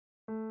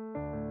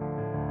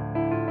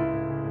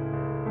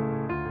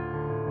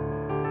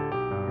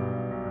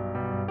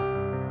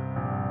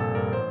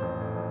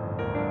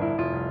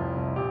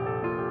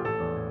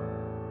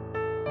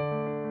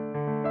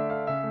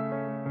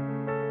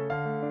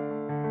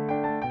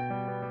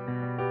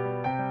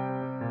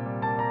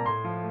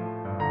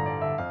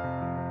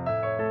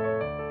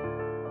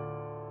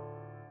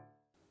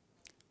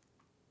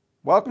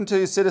Welcome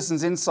to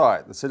Citizens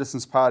Insight, the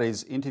Citizens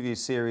Party's interview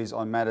series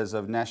on matters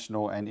of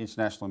national and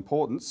international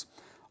importance.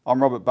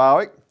 I'm Robert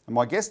Barwick, and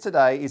my guest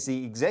today is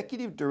the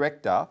Executive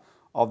Director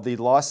of the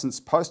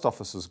Licensed Post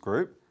Officers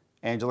Group,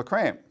 Angela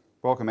Cramp.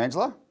 Welcome,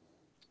 Angela.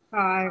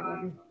 Hi.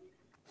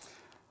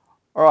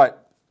 All right,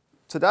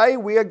 today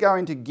we are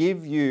going to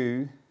give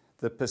you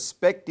the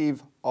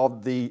perspective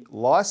of the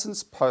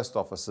licensed post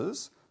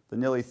officers, the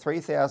nearly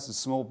 3,000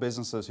 small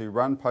businesses who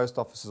run post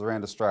offices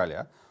around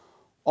Australia,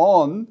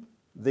 on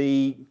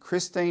the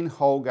Christine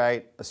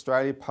Holgate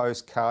Australia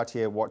Post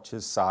Cartier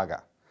Watches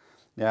saga.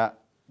 Now,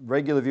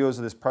 regular viewers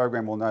of this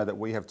program will know that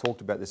we have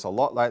talked about this a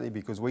lot lately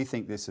because we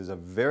think this is a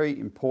very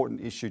important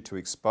issue to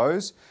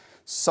expose.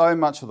 So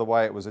much of the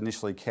way it was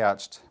initially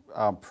couched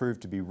proved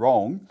to be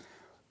wrong,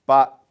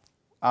 but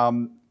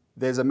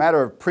there's a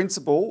matter of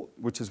principle,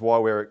 which is why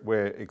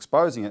we're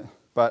exposing it.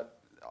 But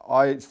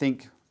I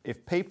think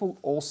if people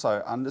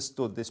also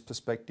understood this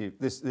perspective,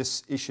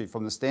 this issue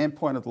from the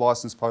standpoint of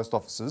licensed post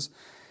officers,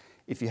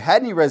 if you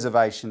had any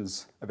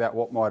reservations about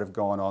what might have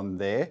gone on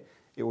there,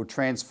 it will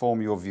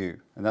transform your view.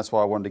 And that's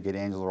why I wanted to get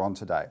Angela on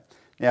today.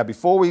 Now,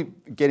 before we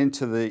get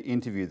into the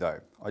interview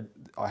though,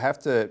 I have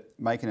to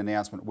make an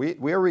announcement.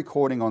 We are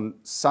recording on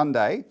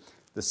Sunday,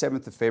 the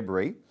 7th of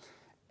February,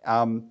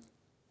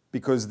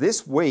 because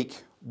this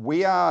week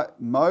we are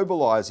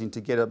mobilising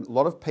to get a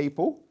lot of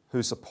people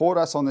who support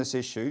us on this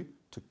issue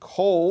to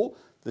call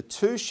the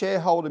two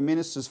shareholder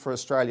ministers for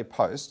Australia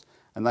Post,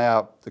 and they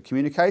are the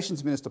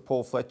Communications Minister,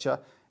 Paul Fletcher,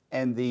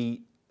 and the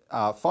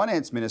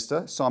Finance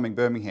Minister, Simon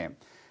Birmingham.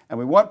 And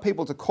we want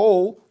people to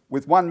call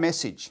with one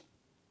message.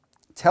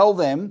 Tell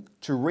them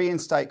to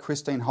reinstate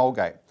Christine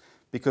Holgate,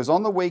 because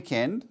on the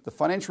weekend, the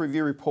Financial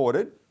Review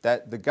reported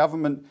that the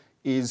government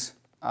is,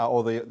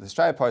 or the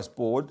Australia Post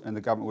Board, and the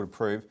government would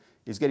approve,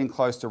 is getting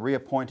close to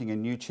reappointing a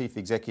new chief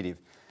executive.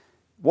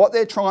 What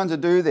they're trying to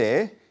do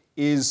there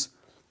is,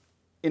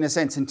 in a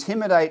sense,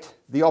 intimidate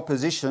the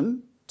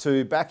opposition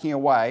to backing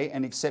away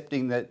and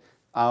accepting that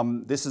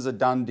this is a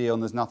done deal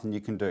and there's nothing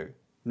you can do.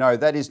 No,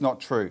 that is not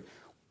true.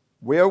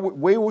 We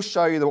will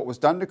show you that what was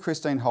done to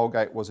Christine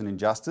Holgate was an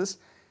injustice,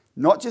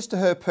 not just to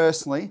her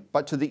personally,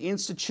 but to the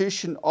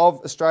institution of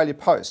Australia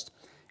Post.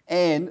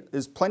 And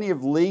there's plenty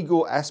of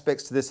legal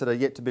aspects to this that are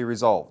yet to be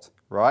resolved,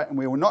 right? And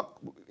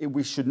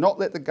we should not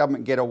let the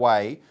government get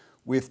away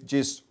with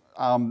just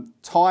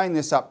tying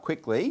this up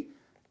quickly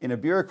in a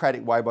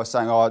bureaucratic way by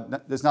saying, oh,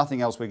 there's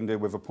nothing else we can do,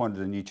 we've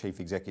appointed a new chief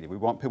executive. We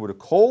want people to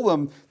call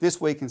them this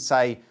week and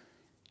say,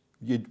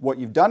 what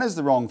you've done is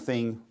the wrong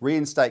thing,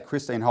 reinstate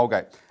Christine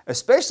Holgate.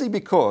 Especially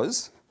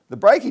because the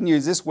breaking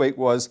news this week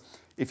was,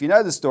 if you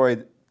know the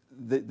story,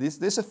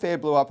 this affair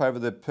blew up over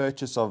the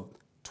purchase of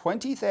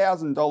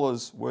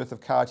 $20,000 worth of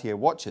Cartier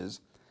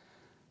watches,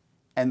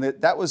 and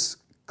that was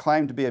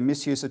claimed to be a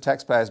misuse of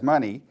taxpayers'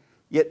 money,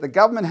 yet the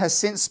government has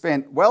since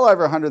spent well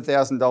over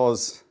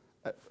 $100,000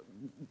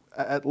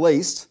 at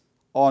least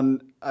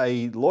on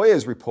a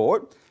lawyer's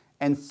report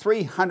and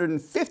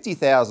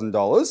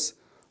 $350,000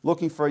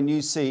 looking for a new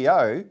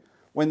CEO,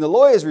 when the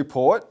lawyer's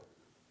report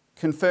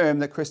confirmed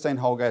that Christine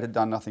Holgate had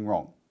done nothing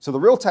wrong. So the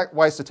real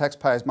waste of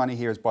taxpayers' money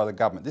here is by the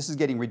government. This is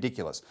getting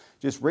ridiculous.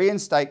 Just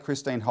reinstate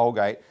Christine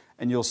Holgate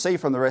and you'll see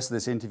from the rest of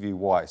this interview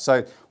why.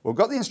 So we've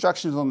got the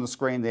instructions on the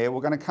screen there. We're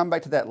going to come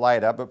back to that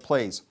later, but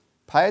please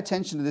pay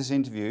attention to this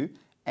interview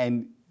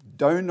and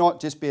do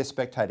not just be a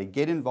spectator.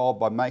 Get involved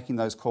by making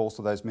those calls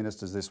to those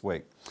ministers this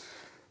week.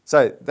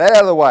 So that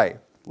out of the way,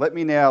 let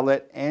me now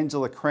let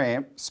Angela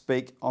Cramp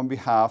speak on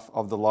behalf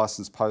of the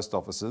licensed post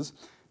officers,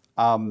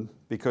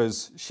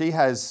 because she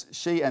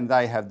and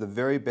they have the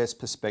very best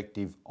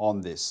perspective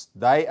on this.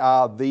 They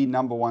are the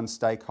 #1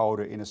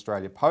 stakeholder in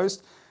Australia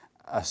Post,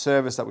 a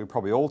service that we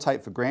probably all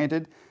take for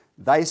granted.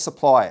 They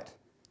supply it,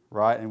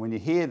 right? And when you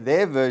hear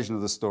their version of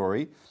the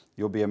story,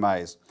 you'll be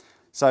amazed.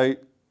 So,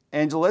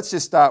 Angela, let's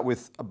just start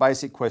with a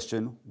basic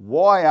question.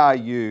 Why are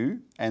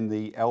you and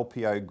the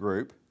LPO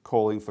group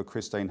calling for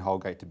Christine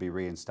Holgate to be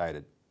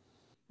reinstated?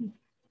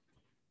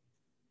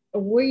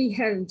 We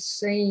have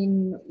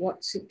seen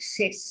what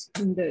success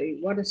can do,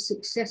 what a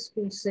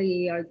successful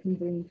CEO can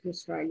bring to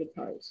Australia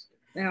Post.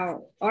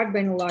 Now, I've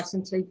been a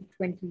licensee for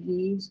 20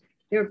 years.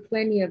 There are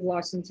plenty of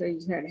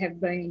licensees that have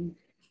been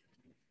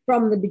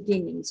from the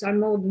beginning, so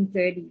more than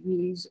 30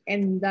 years,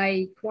 and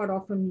they quite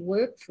often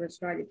worked for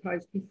Australia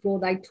Post before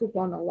they took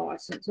on a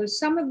license. So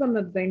some of them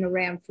have been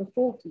around for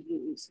 40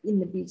 years in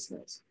the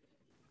business.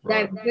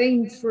 Right. They've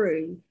been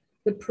through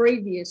the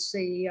previous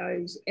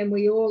CEOs, and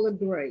we all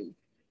agree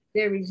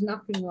there is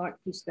nothing like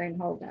Christine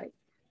Holgate.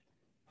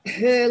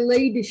 Her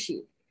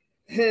leadership,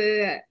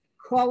 her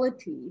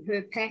quality,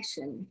 her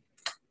passion,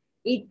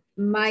 it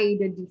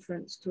made a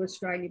difference to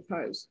Australia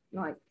Post.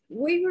 Like,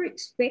 we were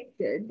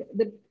expected,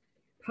 the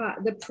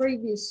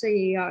previous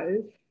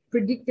CEO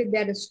predicted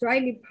that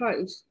Australia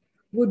Post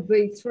would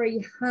be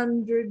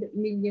 $300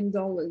 million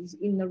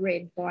in the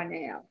red by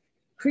now.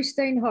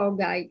 Christine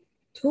Holgate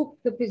took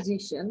the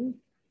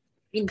position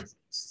in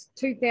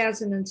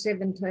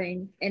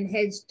 2017 and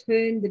has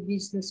turned the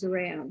business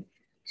around.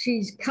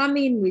 She's come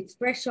in with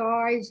fresh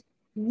eyes,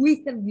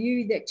 with a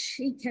view that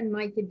she can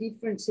make a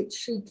difference, that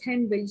she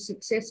can be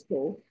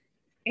successful.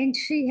 And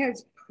she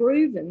has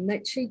proven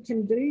that she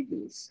can do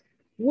this.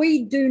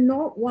 We do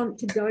not want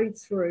to go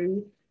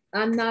through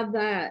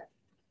another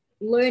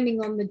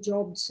learning on the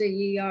job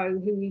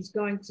CEO who is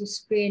going to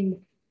spend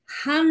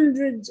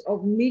hundreds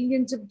of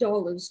millions of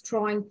dollars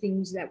trying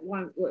things that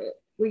won't work.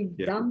 We've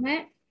done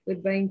that.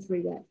 We've been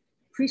through that.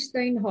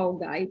 Christine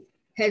Holgate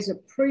has a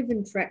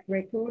proven track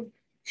record.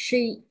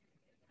 She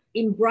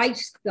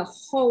embraced the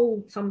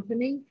whole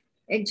company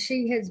and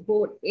she has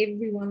brought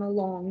everyone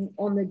along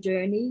on the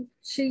journey.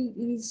 She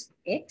is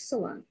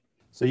excellent.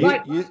 So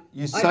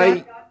you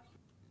say,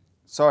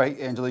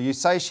 sorry, Angela, you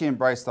say she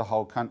embraced the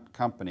whole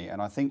company,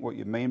 and I think what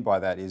you mean by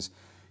that is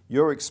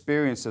your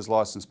experience as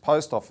licensed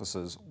post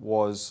officers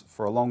was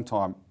for a long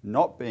time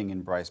not being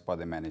embraced by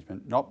the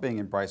management, not being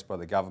embraced by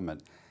the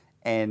government.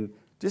 And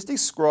just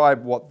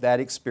describe what that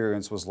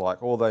experience was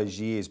like all those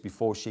years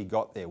before she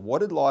got there.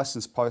 What did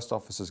licensed post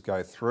officers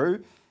go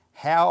through?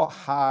 How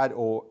hard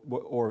how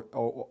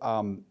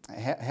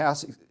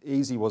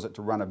easy was it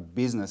to run a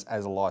business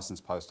as a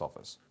licensed post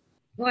office?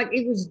 Like,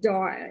 it was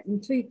dire. In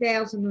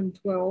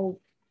 2012,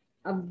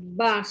 a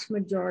vast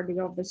majority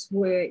of us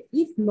were,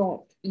 if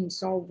not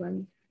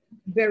insolvent,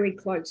 very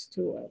close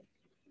to it.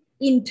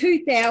 In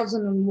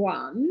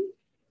 2001,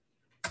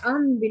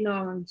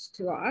 unbeknownst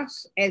to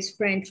us as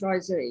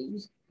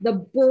franchisees, the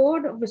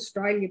board of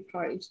Australia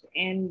Post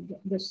and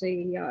the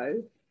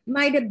CEO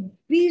made a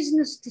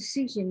business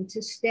decision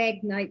to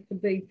stagnate the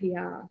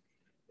BPR.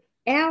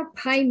 Our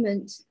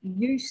payments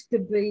used to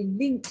be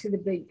linked to the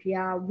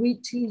BPR,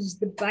 which is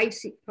the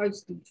basic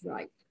postage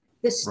rate,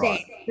 the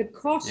stamp, the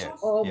cost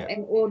of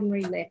an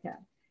ordinary letter.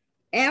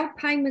 Our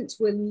payments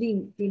were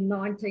linked in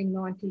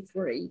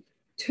 1993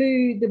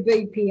 to the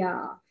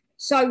BPR.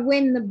 So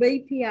when the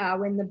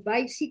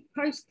basic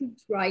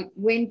postage rate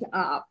went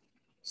up,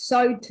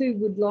 so too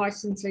would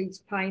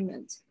licensees'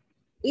 payments.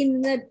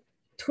 In the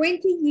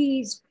 20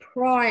 years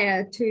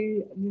prior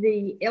to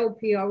the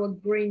LPO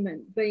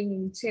agreement being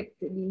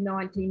incepted in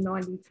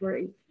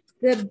 1993,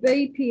 the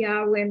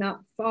BPR went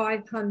up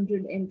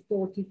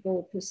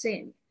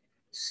 544%.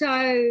 So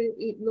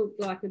it looked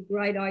like a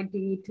great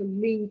idea to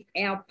link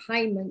our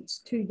payments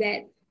to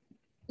that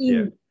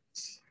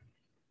index.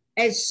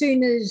 As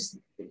soon as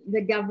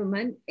the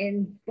government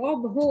and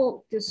Bob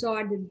Hawke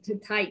decided to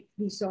take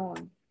this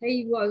on,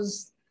 he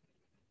was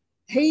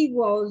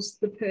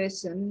the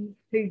person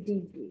who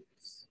did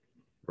this.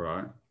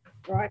 Right.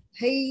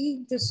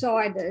 He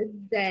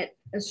decided that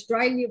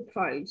Australia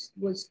Post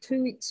was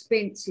too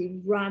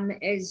expensive run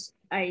as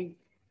a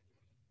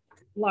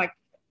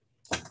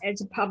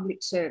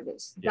public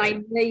service.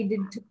 They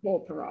needed to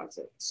corporise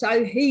it.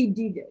 So he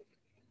did it.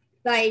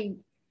 They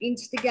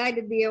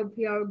instigated the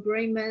LPO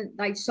agreement.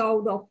 They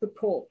sold off the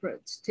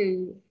corporates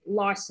to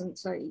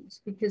licensees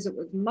because it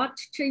was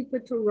much cheaper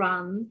to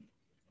run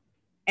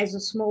as a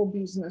small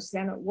business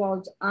than it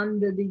was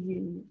under the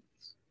unions.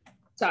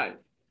 So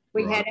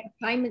we had our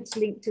payments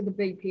linked to the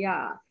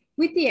BPR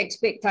with the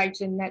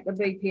expectation that the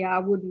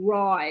BPR would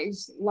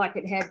rise like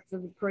it had for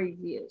the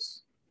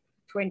previous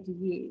 20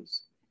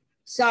 years.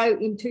 So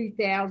in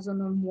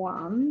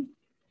 2001,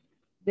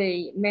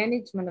 the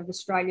management of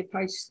Australia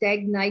Post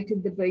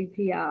stagnated the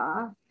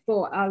BPR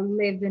for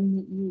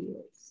 11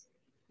 years.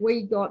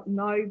 We got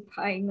no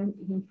payment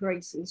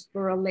increases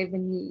for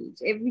 11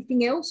 years.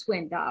 Everything else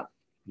went up,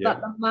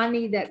 but the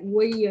money that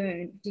we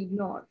earned did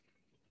not.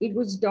 It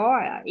was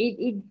dire.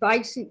 It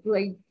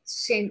basically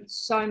sent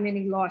so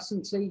many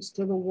licensees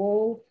to the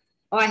wall.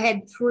 I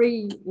had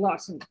 3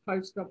 licensed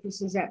post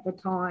offices at the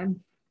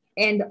time,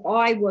 and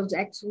I was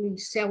actually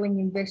selling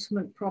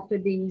investment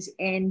properties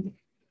and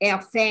our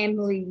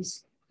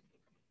family's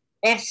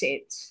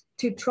assets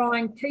to try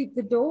and keep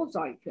the doors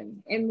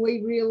open. And we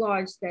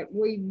realised that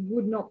we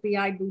would not be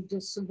able to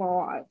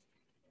survive.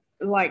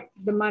 Like,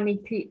 the money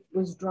pit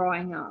was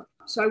drying up.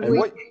 So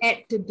we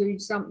had to do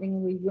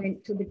something. We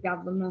went to the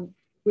government.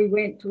 We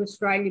went to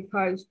Australia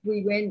Post.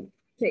 We went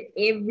to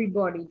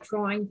everybody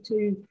trying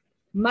to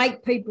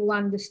make people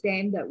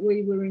understand that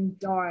we were in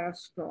dire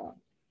strife.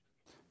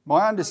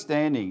 My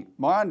understanding,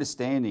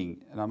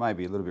 and I may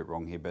be a little bit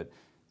wrong here, but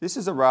this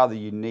is a rather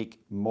unique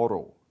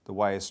model, the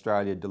way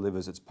Australia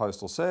delivers its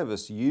postal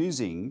service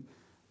using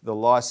the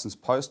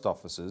licensed post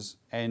offices.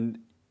 And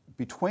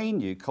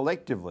between you,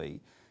 collectively,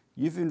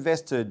 you've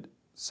invested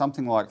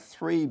something like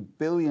 $3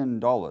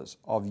 billion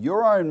of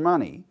your own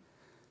money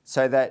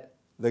so that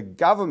the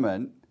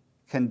government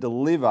can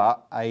deliver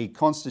a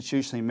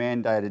constitutionally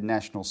mandated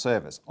national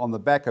service on the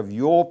back of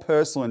your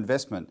personal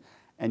investment.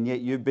 And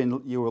yet you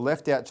were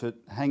left out to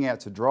hang out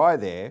to dry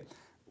there.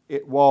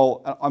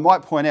 While I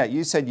might point out,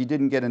 you said you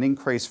didn't get an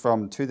increase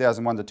from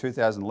 2001 to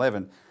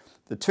 2011.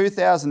 The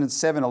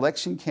 2007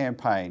 election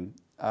campaign,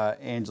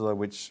 Angela,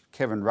 which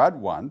Kevin Rudd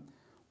won,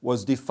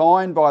 was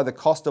defined by the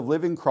cost of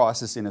living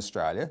crisis in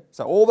Australia.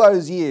 So all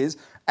those years,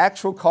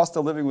 actual cost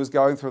of living was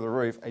going through the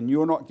roof, and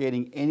you're not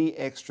getting any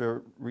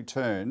extra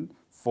return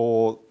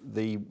for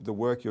the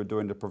work you're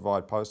doing to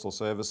provide postal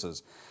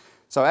services.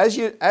 So as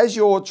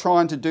you're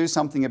trying to do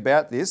something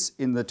about this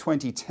in the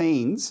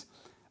 20-teens,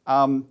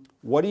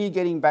 what are you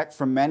getting back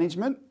from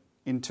management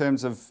in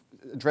terms of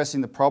addressing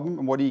the problem,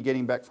 and what are you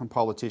getting back from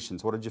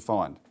politicians? What did you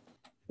find?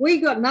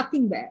 We got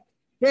nothing back.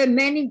 The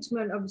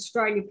management of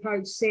Australia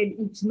Post said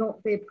it's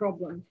not their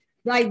problem.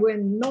 They were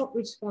not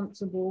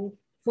responsible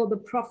for the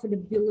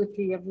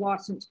profitability of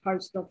licensed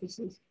post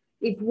offices.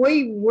 If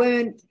we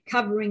weren't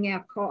covering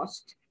our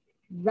cost,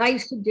 they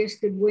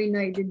suggested we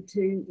needed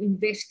to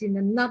invest in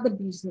another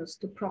business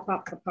to prop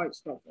up the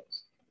post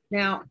office.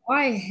 Now,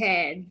 I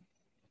had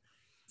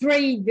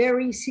 3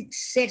 very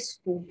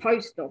successful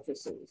post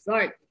offices.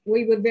 Like,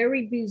 we were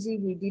very busy.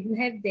 We didn't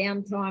have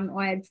downtime.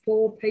 I had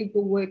 4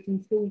 people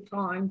working full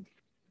time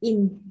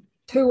in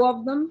 2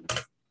 of them,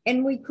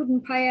 and we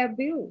couldn't pay our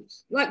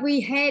bills. Like,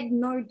 we had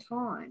no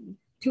time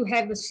to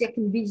have a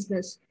second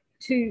business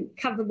to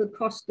cover the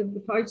cost of the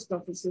post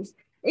offices,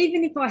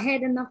 even if I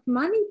had enough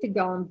money to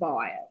go and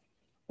buy it.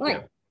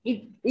 Like,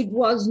 it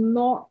was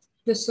not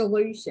the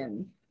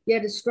solution.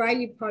 Yet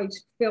Australia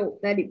Post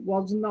felt that it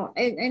was not.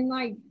 And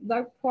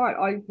they're quite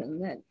open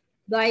that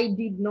they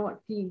did not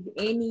give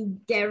any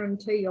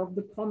guarantee of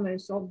the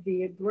promise of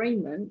the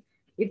agreement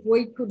if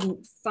we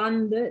couldn't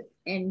fund it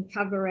and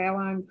cover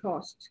our own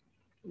costs.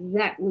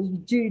 That was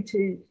due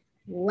to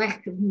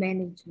lack of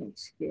management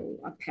skill,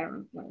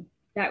 apparently.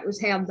 That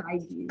was how they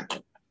viewed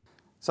it.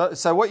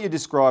 So what you're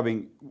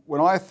describing, when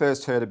I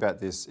first heard about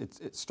this,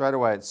 straight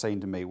away it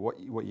seemed to me what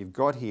you've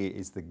got here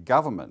is the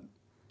government.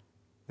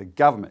 The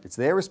government, it's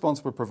their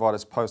responsibility to provide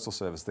us postal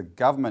service. The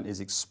government is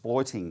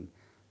exploiting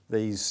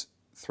these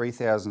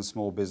 3,000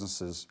 small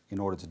businesses in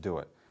order to do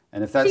it.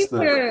 And if that's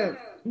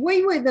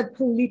we were the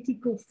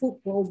political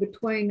football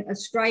between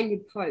Australia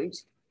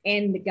Post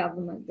and the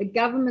government. The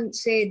government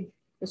said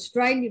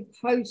Australia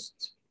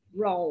Post's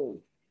role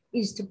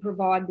is to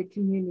provide the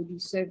community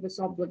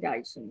service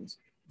obligations.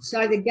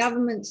 So the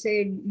government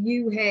said,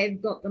 you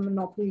have got the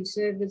monopoly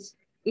service,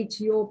 it's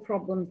your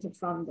problem to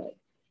fund it.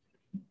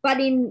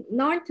 But in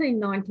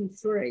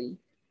 1993,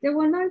 there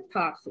were no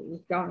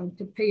parcels going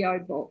to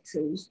PO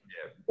boxes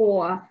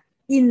or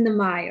in the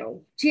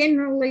mail.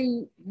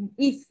 Generally,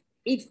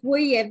 if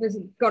we ever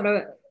got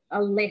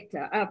a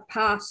letter, a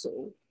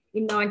parcel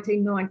in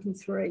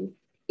 1993,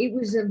 it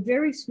was a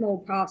very small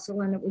parcel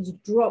and it was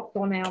dropped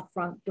on our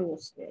front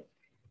doorstep.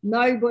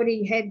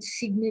 Nobody had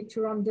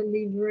signature on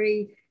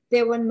delivery.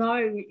 There were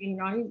no,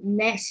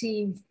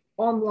 massive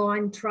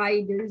online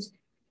traders.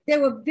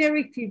 There were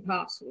very few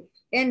parcels.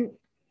 And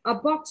a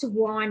box of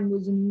wine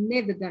was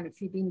never going to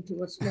fit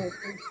into a small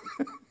person.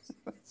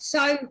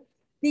 So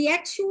the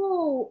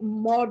actual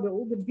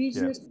model, the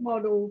business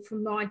model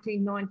from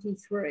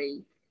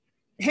 1993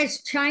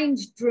 has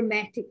changed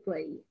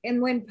dramatically.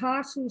 And when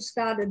parcels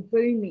started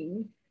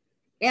booming,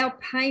 our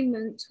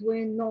payments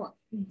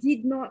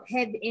did not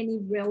have any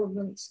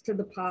relevance to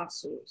the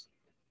parcels.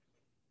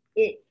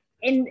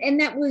 And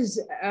that was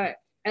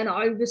an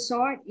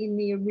oversight in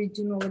the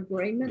original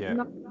agreement.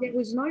 Yeah. There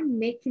was no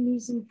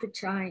mechanism for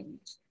change.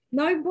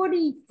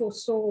 Nobody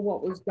foresaw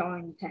what was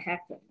going to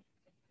happen.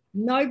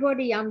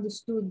 Nobody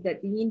understood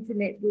that the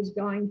internet was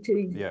going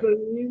to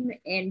boom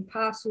and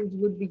parcels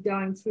would be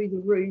going through the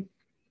roof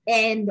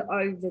and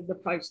over the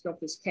post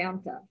office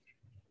counter.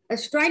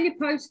 Australia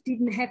Post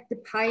didn't have to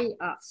pay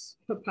us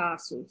for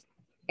parcels.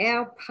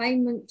 Our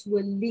payments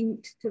were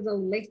linked to the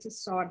letter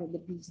side of the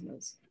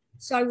business.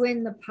 So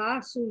when the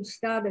parcels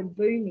started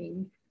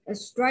booming,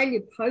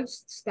 Australia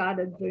Post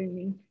started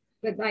booming,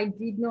 but they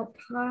did not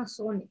pass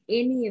on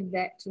any of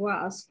that to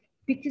us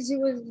because there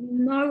was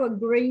no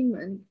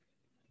agreement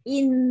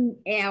in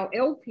our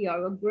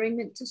LPO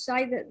agreement to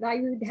say that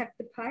they would have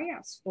to pay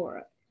us for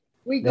it.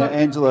 We got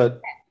Angela,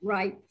 that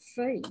rate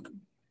fee.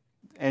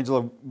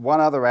 Angela,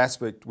 one other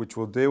aspect which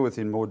we'll deal with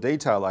in more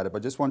detail later, but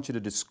I just want you to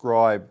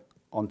describe,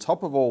 on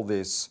top of all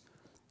this,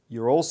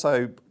 you're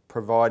also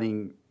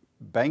providing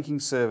banking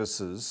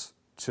services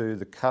to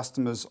the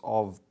customers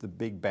of the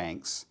big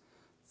banks,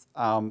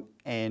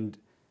 and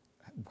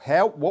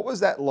what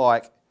was that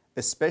like,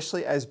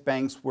 especially as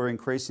banks were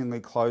increasingly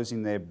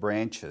closing their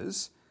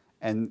branches,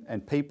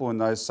 and people in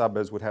those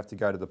suburbs would have to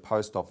go to the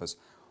post office?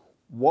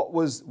 What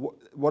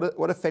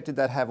effect did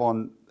that have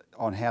on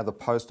how the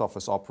post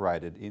office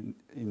operated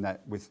in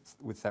that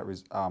with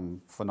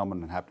that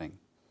phenomenon happening?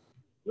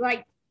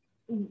 Like,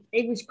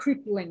 it was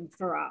crippling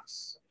for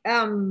us.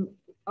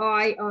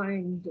 I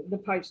owned the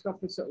post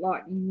office at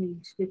Lightning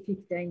Ridge for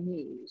 15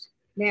 years.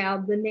 Now,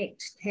 the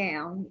next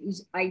town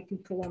is 80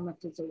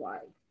 kilometres away.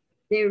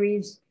 There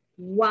is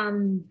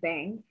one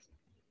bank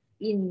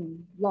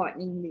in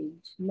Lightning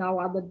Ridge, no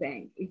other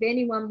bank. If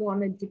anyone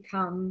wanted to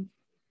come,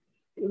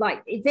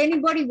 if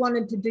anybody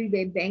wanted to do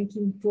their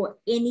banking for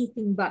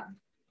anything but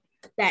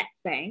that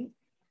bank,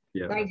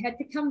 they had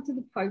to come to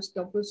the post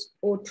office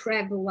or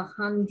travel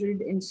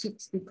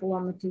 160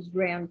 kilometres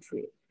round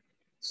trip.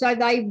 So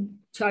they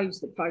chose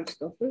the post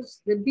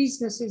office. The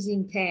businesses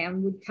in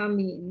town would come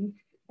in,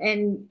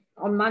 and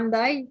on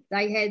Monday,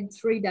 they had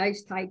 3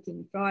 days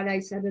taking,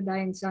 Friday,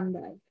 Saturday and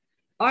Sunday.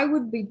 I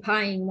would be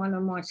paying one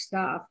of my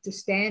staff to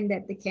stand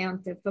at the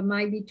counter for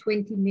maybe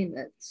 20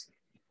 minutes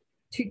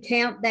to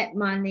count that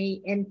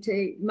money and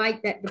to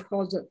make that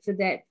deposit for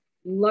that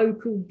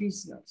local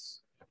business.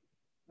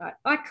 Right?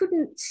 I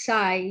couldn't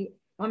say,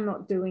 I'm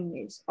not doing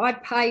this. I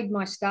paid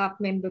my staff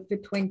member for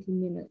 20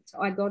 minutes.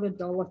 I got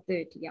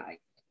 $1.38.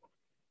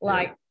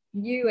 Like,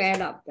 you add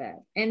up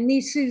that. And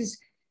this is,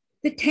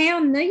 the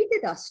town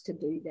needed us to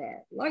do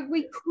that. Like,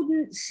 we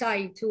couldn't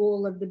say to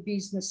all of the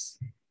business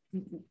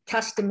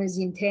customers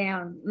in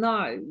town,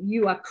 no,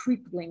 you are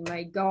crippling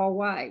me, go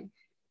away.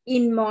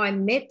 In my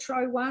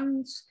metro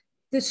ones,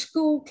 the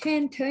school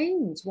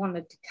canteens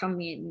wanted to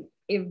come in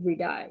every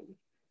day.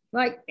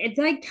 Like,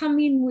 they come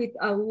in with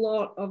a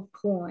lot of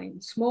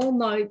coins, small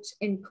notes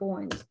and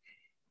coins.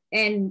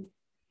 And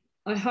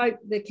I hope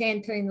the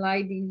canteen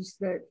ladies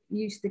that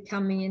used to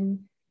come in,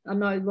 I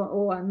know,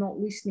 oh, I'm not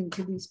listening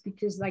to this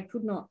because they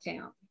could not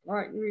count.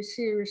 Like,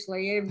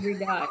 seriously, every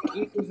day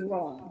it was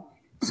wrong.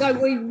 So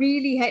we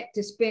really had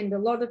to spend a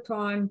lot of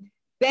time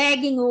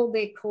bagging all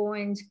their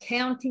coins,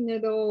 counting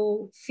it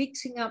all,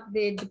 fixing up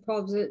their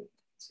deposits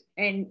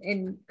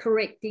and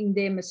correcting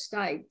their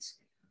mistakes.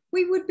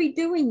 We would be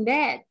doing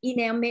that in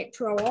our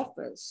metro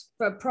office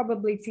for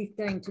probably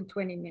 15 to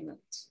 20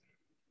 minutes.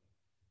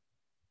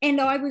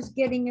 And I was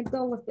getting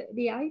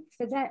 $1.38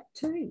 for that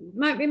too.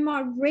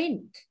 My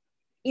rent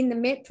in the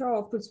metro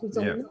office was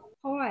a lot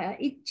higher.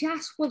 It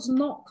just was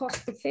not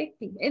cost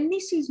effective. And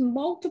this is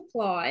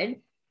multiplied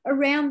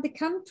around the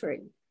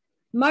country.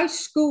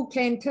 Most school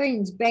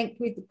canteens bank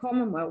with the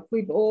Commonwealth.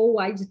 We've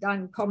always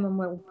done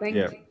Commonwealth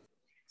banking. Yeah.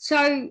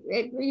 So,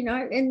 you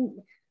know, and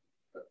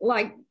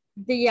like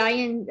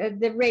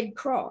the Red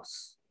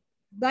Cross,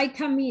 they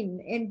come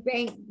in and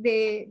bank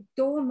their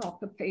door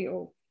knocker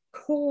or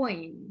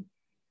coin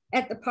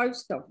at the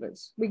post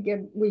office. We got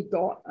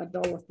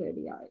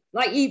 $1.38.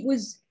 Like, it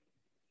was.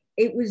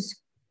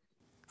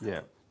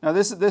 Yeah. Now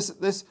this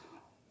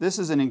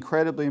is an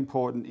incredibly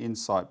important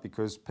insight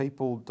because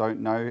people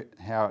don't know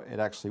how it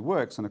actually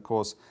works. And of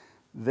course,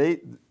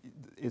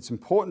 it's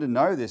important to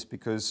know this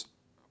because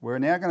we're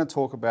now going to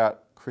talk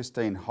about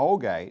Christine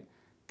Holgate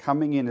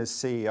coming in as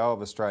CEO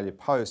of Australia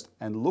Post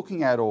and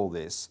looking at all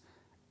this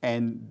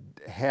and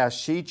how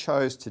she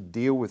chose to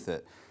deal with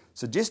it.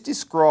 So just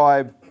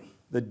describe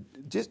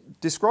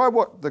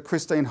what the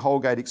Christine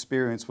Holgate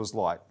experience was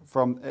like,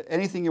 from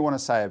anything you want to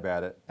say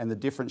about it and the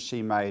difference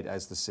she made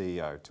as the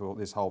CEO to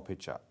this whole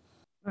picture.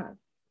 Right.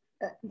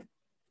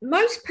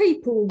 Most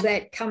people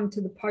that come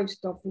to the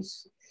post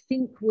office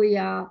think we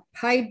are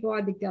paid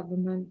by the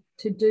government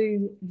to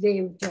do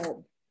their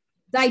job.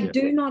 They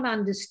do not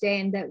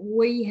understand that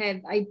we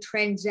have a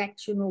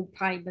transactional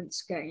payment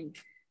scheme.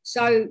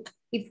 So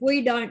if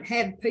we don't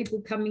have people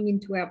coming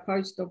into our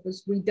post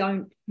office, we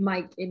don't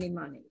make any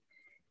money.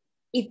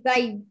 If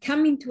they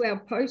come into our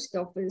post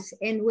office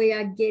and we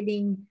are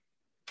getting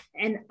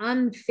an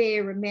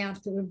unfair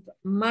amount of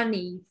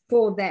money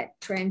for that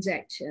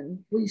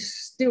transaction, we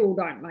still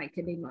don't make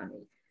any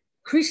money.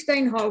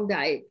 Christine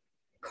Holgate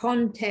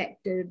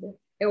contacted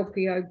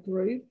LPO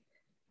Group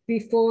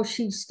before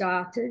she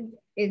started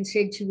and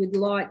said she would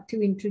like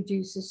to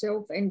introduce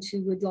herself and she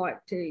would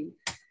like to, you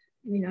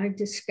know,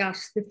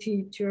 discuss the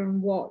future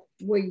and what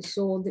we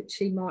saw that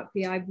she might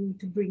be able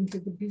to bring to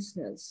the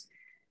business.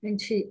 And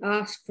she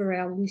asked for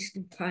our list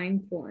of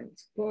pain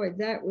points. Boy,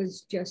 that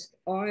was just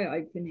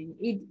eye-opening.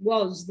 It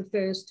was the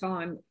first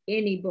time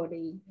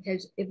anybody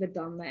has ever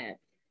done that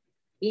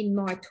in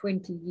my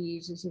 20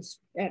 years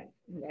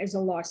as a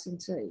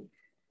licensee.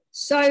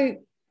 So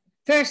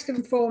first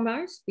and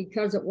foremost,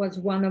 because it was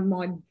one of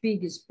my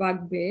biggest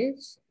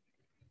bugbears,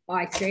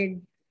 I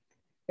said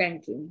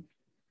banking.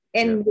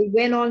 And we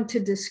went on to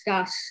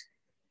discuss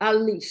a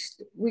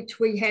list, which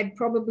we had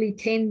probably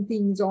 10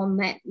 things on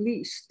that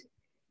list.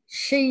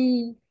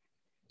 She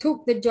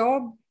took the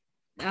job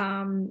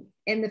and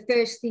the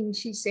first thing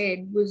she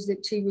said was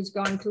that she was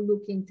going to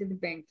look into the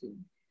banking.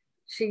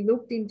 She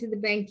looked into the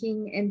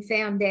banking and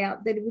found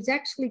out that it was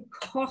actually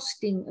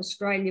costing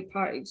Australia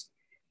Post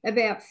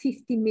about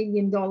 $50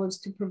 million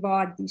to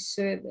provide this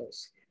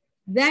service.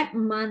 That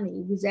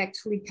money was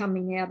actually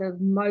coming out of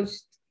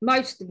most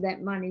of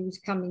that money was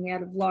coming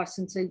out of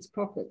licensees'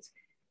 pockets.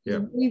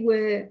 Yeah. We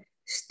were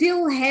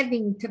still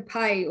having to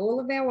pay all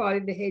of our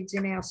overheads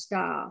and our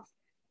staff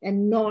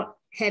and not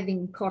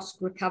having cost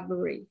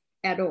recovery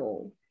at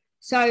all.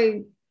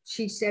 So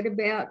she set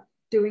about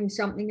doing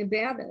something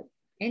about it,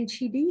 and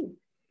she did.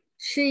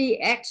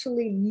 She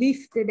actually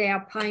lifted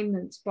our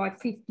payments by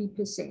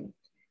 50%,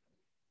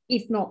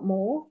 if not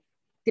more,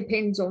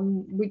 depends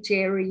on which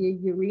area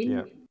you're in.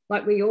 Yeah.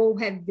 Like, we all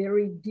have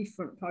very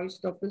different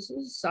post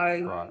offices.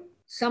 So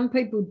some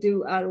people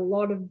do a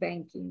lot of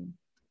banking.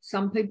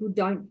 Some people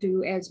don't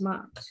do as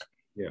much.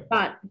 Yeah.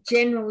 But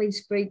generally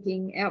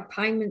speaking, our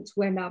payments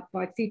went up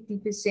by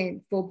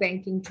 50% for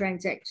banking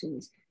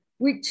transactions,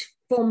 which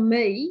for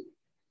me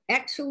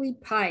actually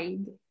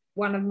paid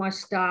one of my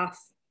staff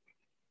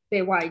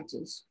their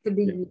wages for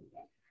the year.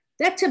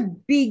 That's a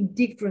big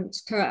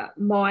difference to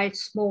my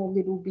small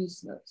little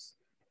business.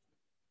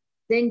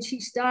 then she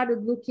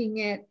started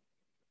looking at,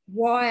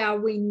 why are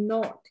we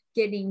not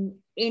getting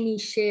any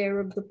share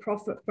of the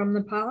profit from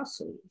the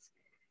parcels?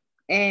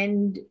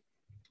 And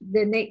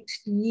the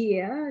next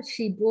year,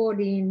 she brought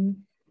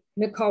in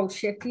Nicole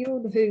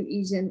Sheffield, who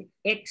is an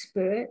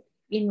expert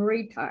in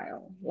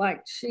retail.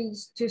 Like,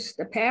 she's just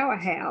a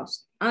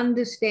powerhouse,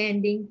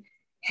 understanding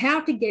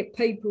how to get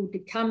people to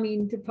come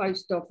into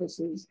post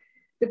offices.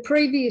 The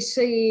previous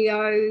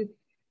CEO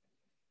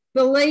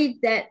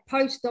believed that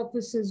post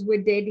offices were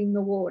dead in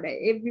the water.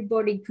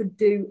 Everybody could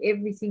do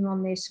everything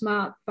on their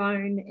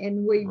smartphone,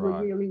 and we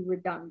were really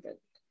redundant.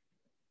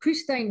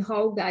 Christine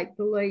Holgate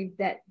believed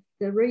that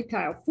the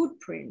retail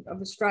footprint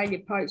of Australia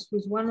Post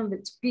was one of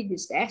its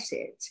biggest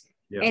assets,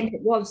 and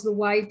it was the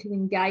way to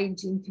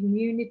engage in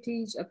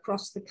communities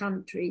across the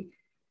country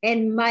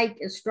and make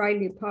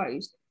Australia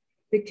Post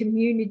the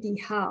community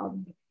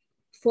hub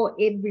for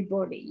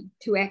everybody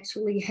to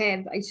actually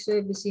have a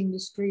service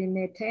industry in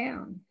their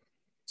town.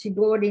 She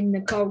brought in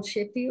Nicole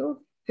Sheffield,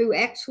 who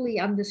actually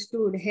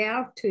understood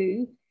how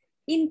to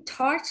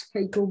entice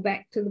people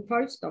back to the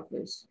post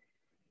office,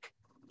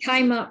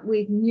 came up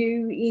with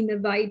new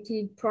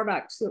innovative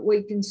products that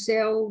we can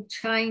sell,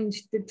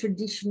 changed the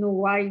traditional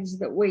ways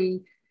that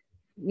we,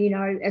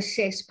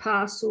 assess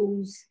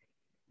parcels,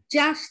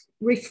 just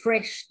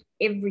refreshed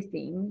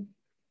everything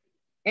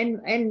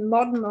and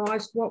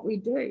modernised what we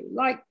do.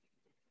 Like,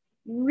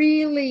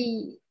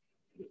 really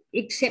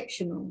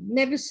exceptional.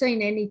 Never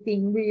seen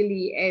anything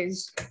really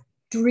as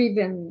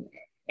driven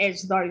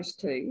as those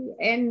two.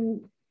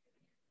 And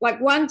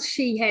like, once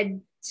she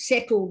had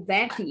settled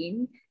that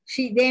in,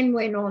 she then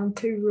went on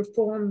to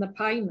reform the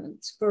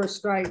payments for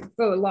Australia,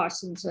 for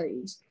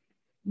licensees.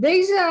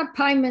 These are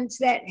payments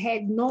that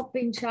had not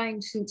been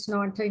changed since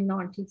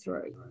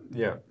 1993.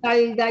 Yeah.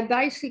 So they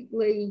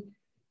basically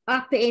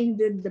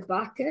upended the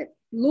bucket,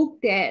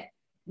 looked at,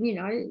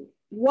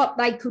 what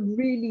they could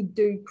really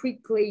do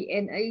quickly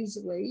and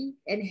easily,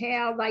 and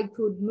how they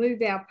could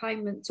move our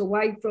payments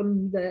away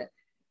from the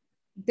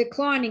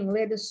declining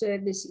letter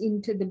service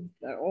into the,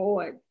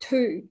 or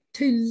to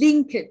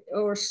link it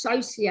or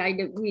associate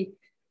it with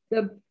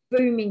the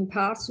booming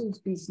parcels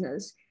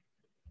business.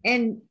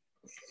 And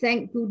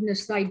thank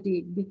goodness they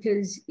did,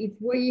 because if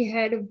we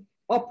had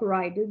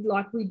operated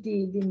like we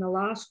did in the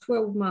last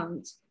 12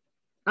 months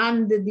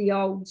under the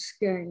old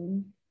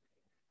scheme,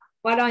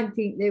 I don't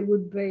think there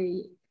would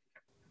be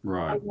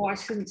a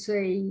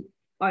licensee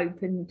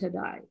open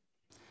today.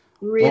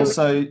 Really? Well,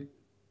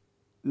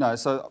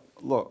 so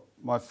look,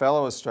 my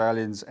fellow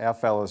Australians, our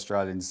fellow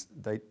Australians,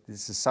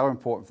 this is so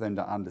important for them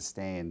to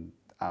understand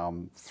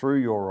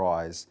through your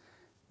eyes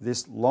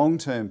this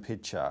long-term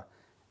picture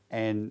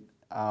and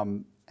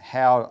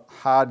how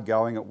hard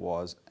going it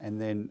was. And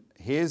then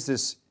here's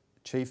this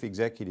chief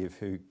executive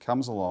who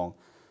comes along,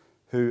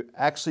 who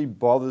actually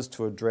bothers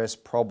to address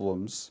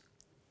problems.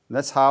 And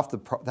that's half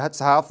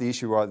the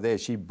issue right there.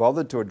 She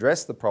bothered to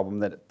address the problem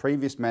that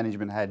previous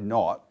management had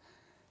not,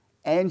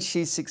 and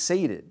she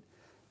succeeded.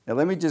 Now,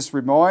 let me just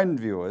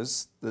remind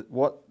viewers that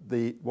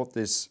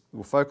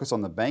we'll focus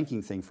on the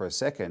banking thing for a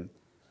second.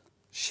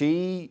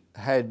 She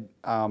had,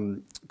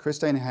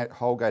 Christine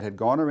Holgate had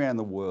gone around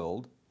the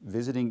world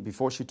visiting,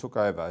 before she took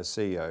over as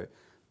CEO,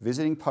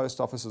 visiting post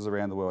offices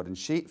around the world. And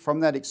from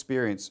that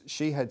experience,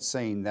 she had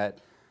seen that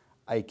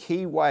a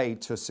key way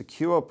to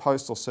secure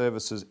postal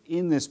services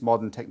in this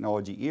modern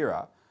technology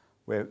era,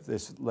 where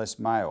there's less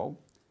mail,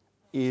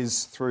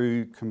 is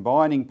through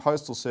combining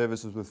postal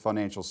services with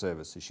financial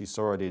services. She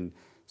saw it in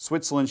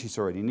Switzerland, she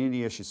saw it in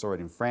India, she saw it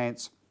in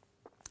France,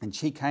 and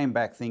she came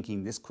back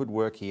thinking this could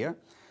work here.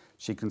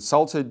 She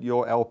consulted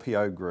your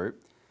LPO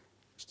group,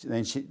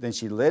 then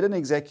she led an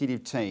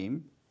executive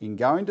team in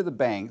going to the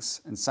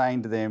banks and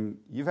saying to them,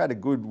 you've had a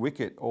good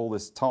wicket all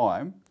this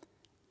time,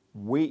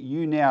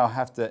 you now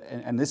have to,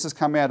 and this has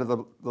come out of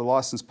the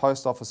licensed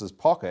post office's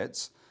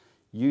pockets,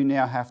 you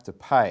now have to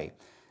pay.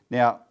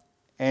 Now,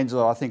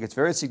 Angela, I think it's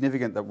very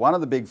significant that one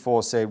of the big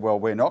four said, well,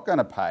 we're not going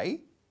to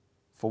pay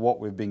for what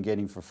we've been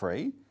getting for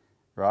free,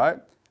 right?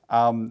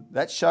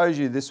 That shows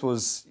you this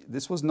was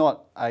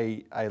not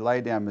a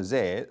lay down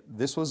misère.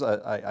 This was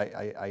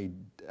an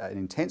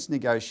intense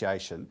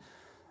negotiation.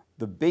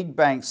 The big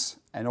banks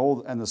and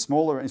the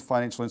smaller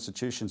financial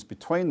institutions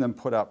between them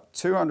put up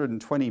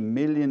 $220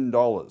 million.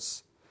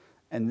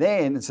 And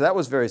then, so that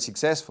was very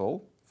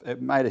successful.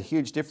 It made a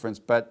huge difference,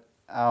 but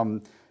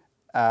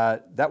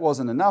that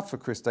wasn't enough for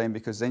Christine,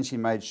 because then she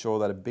made sure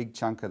that a big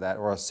chunk of that,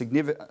 or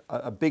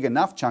a big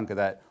enough chunk of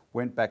that,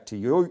 went back to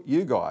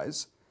you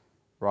guys,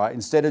 right?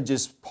 Instead of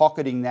just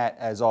pocketing that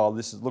as, oh,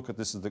 this is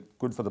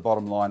good for the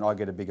bottom line, I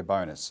get a bigger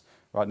bonus,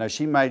 right? No,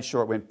 she made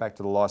sure it went back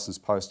to the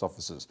licensed post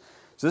offices.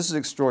 So this is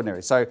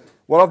extraordinary. So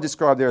what I've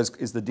described there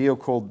is the deal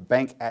called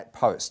Bank at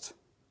Post,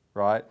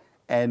 right?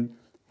 And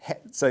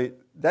so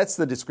that's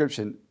the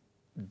description.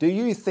 Do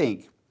you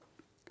think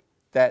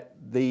that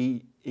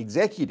the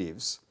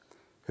executives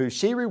who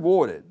she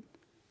rewarded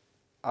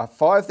a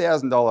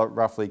 $5,000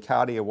 roughly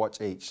Cartier watch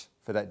each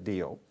for that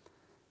deal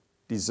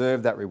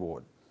deserve that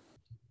reward?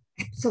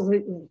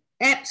 Absolutely.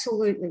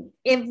 Absolutely.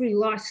 Every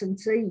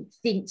licensee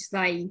thinks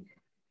they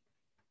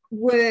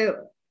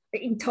were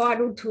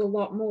entitled to a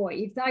lot more.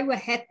 If they were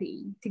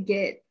happy to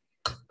get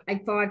a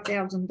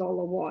 $5,000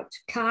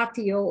 watch,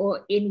 Cartier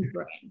or any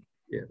brand,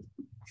 yeah,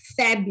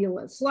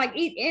 fabulous. Like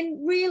it,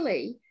 and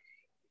really,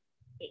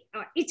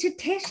 it's a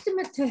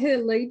testament to her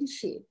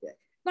leadership.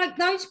 Like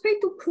those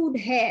people could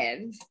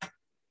have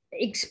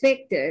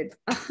expected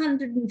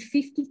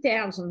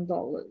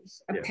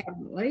 $150,000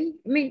 apparently.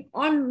 I mean,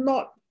 I'm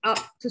not up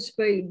to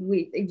speed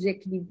with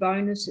executive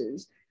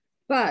bonuses,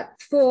 but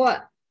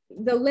for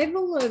the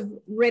level of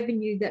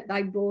revenue that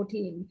they brought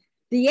in,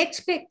 the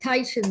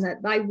expectation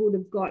that they would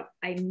have got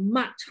a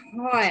much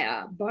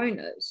higher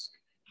bonus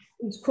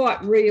is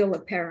quite real,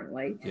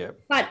 apparently. Yeah.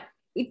 But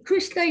if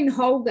Christine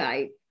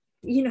Holgate,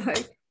 you know,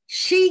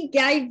 she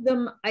gave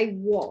them a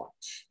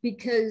watch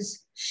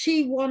because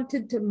she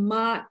wanted to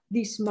mark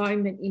this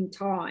moment in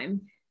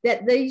time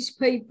that these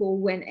people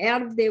went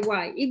out of their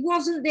way. It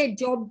wasn't their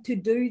job to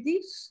do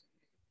this.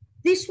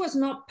 This was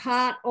not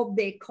part of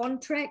their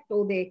contract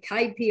or their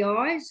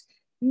KPIs.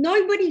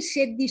 Nobody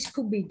said this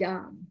could be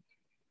done.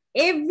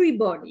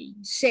 Everybody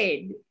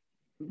said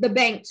the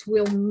banks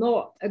will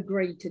not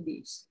agree to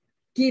this.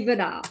 Give it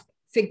up,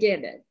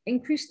 forget it.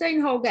 And Christine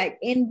Holgate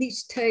and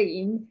this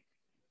team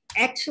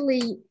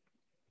actually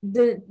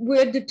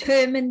were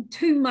determined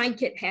to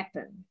make it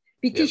happen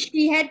because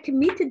she had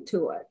committed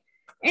to it.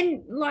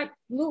 And like,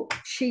 look,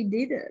 she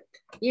did it.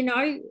 You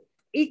know,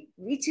 it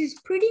is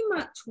pretty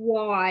much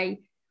why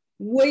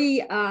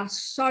we are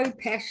so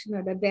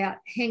passionate about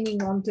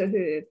hanging on to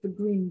her for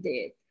grim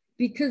death,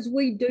 because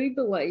we do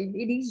believe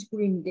it is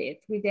grim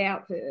death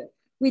without her,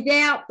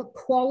 without the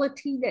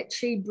quality that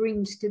she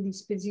brings to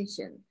this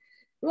position.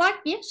 Like,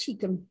 yes, she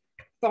can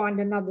find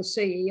another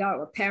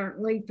CEO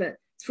apparently for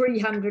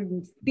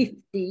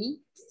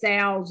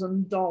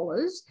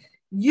 $350,000.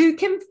 You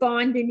can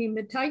find an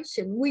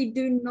imitation. We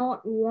do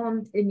not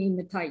want an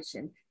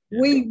imitation.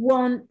 We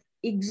want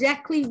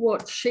exactly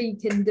what she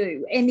can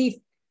do. And if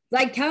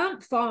they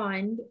can't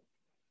find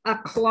a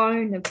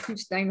clone of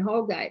Christine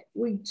Holgate,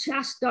 we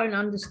just don't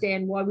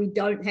understand why we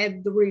don't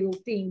have the real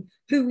thing,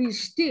 who is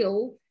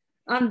still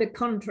under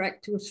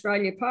contract to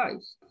Australia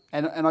Post.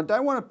 And I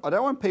don't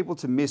want people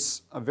to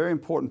miss a very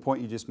important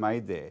point you just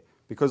made there,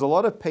 because a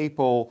lot of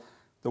people,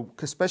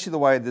 especially the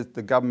way that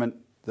the government,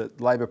 the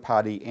Labor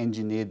Party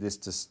engineered this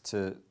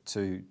to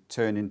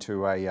turn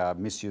into a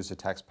misuse of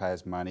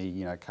taxpayers' money,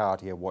 you know,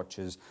 Cartier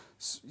watches,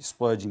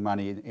 splurging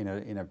money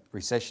in a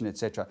recession,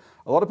 etc.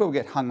 A lot of people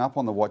get hung up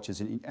on the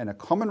watches, and a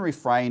common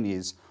refrain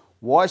is,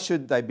 why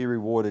should they be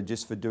rewarded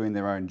just for doing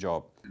their own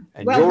job?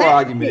 And well, your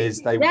argument is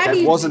that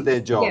wasn't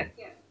their job. Yeah,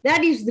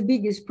 that is the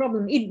biggest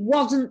problem. It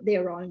wasn't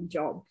their own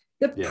job.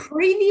 The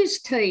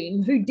previous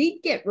team who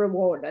did get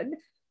rewarded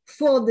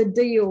for the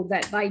deal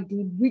that they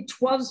did,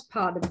 which was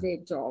part of their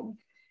job,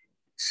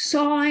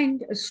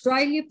 signed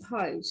Australia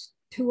Post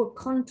to a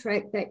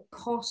contract that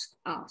cost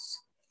us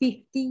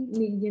 $50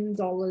 million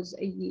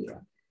a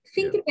year.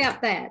 Think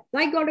about that.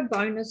 They got a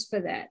bonus for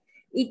that.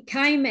 It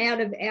came out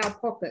of our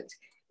pockets.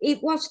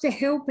 It was to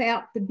help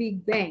out the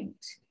big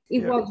banks.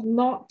 It was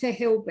not to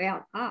help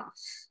out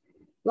us.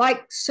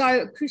 Like,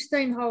 so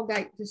Christine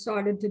Holgate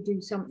decided to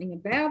do something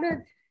about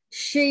it.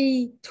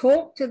 She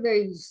talked to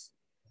these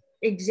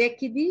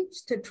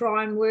executives to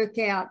try and work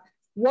out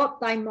what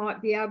they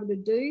might be able to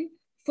do.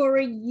 For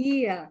a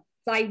year,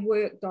 they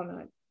worked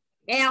on it,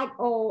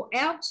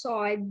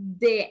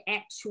 outside their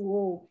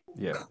actual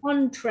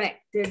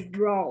contracted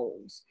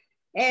roles,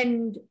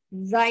 and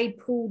they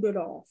pulled it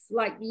off.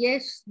 Like,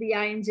 yes, the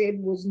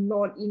ANZ was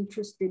not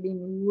interested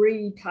in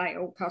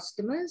retail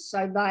customers,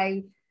 so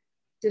they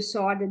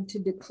decided to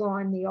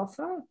decline the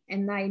offer,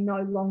 and they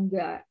no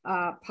longer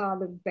are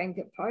part of Bank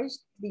at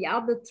Post. The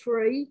other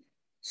three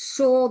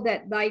saw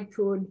that they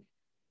could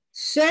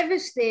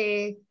service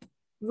their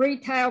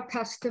retail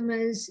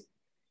customers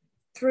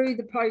through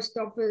the post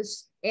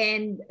office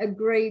and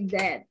agreed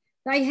that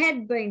they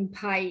had been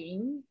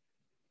paying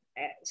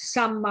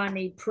some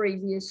money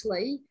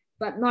previously,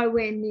 but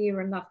nowhere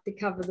near enough to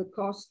cover the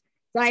cost.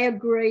 They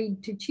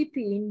agreed to chip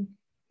in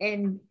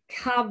and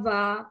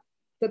cover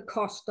the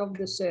cost of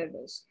the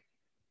service.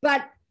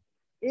 But,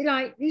 you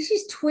know, this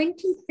is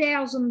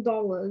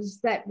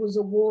 $20,000 that was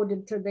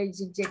awarded to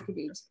these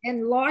executives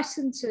and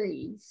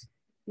licensees.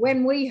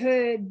 When we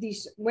heard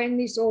this, when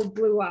this all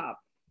blew up,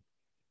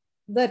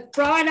 the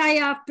Friday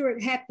after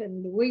it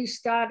happened, we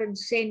started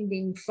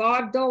sending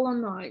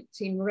 $5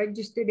 notes in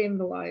registered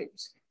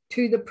envelopes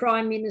to the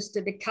Prime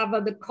Minister to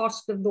cover the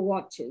cost of the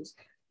watches.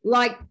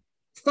 Like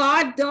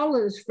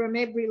 $5 from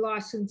every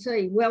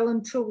licensee well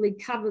and truly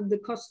covered the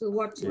cost of the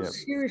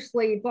watches.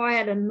 Seriously, if I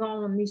had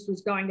known this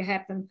was going to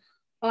happen,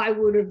 I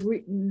would have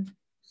written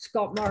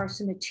Scott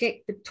Morrison a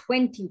cheque for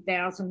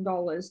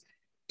 $20,000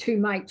 to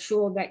make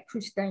sure that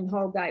Christine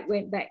Holgate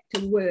went back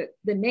to work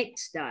the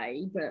next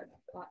day. But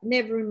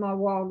never in my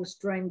wildest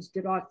dreams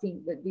did I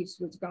think that this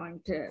was going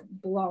to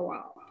blow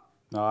up.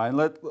 No, and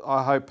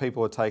I hope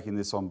people are taking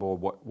this on board,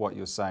 what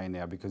you're saying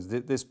now, because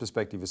this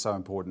perspective is so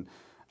important.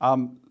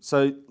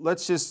 So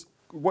let's just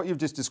what you've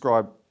just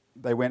described,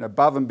 they went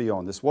above and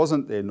beyond. This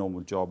wasn't their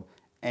normal job,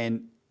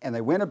 and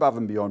they went above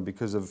and beyond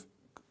because of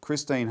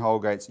Christine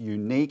Holgate's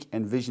unique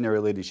and visionary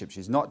leadership.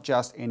 She's not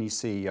just any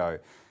CEO,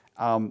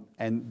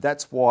 and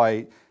that's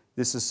why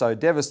this is so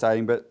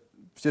devastating. But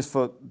just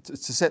to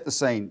set the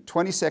scene,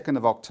 22nd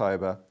of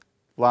October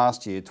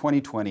last year,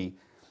 2020,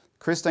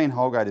 Christine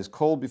Holgate is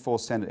called before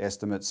Senate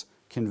estimates.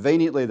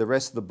 Conveniently, the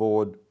rest of the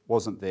board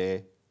wasn't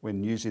there,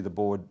 when usually the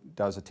board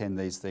does attend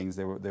these things.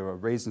 There were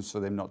reasons for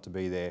them not to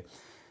be there.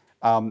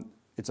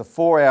 It's a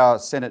 4-hour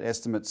Senate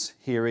estimates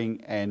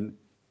hearing, and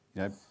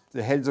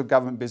the heads of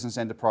government business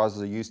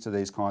enterprises are used to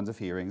these kinds of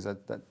hearings.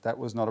 That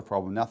was not a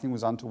problem. Nothing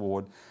was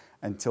untoward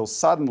until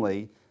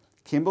suddenly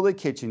Kimberley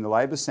Kitching, the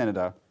Labor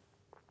senator,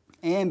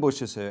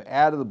 ambushes her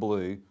out of the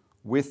blue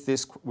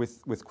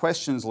with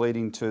questions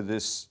leading to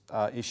this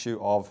issue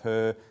of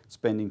her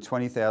spending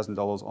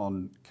 $20,000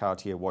 on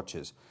Cartier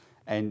watches.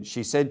 And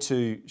she said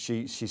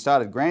she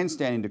started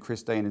grandstanding to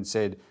Christine and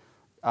said,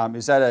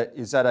 is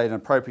that an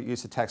appropriate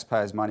use of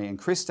taxpayers' money? And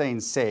Christine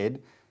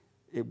said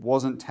it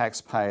wasn't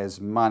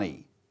taxpayers'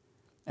 money.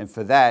 And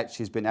for that,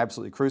 she's been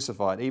absolutely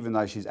crucified, even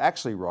though she's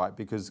actually right,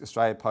 because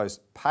Australia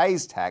Post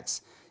pays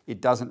tax, it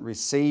doesn't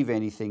receive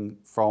anything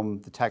from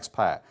the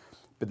taxpayer.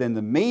 But then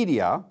the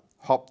media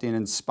hopped in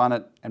and spun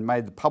it and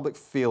made the public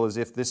feel as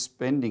if this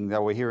spending they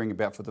were hearing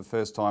about for the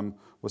first time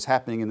was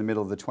happening in the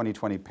middle of the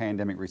 2020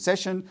 pandemic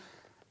recession.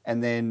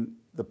 And then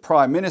the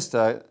Prime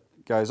Minister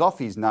goes off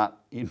his nut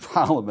in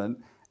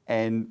Parliament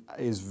and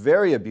is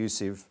very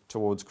abusive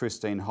towards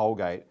Christine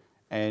Holgate.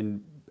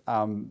 And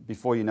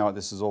before you know it,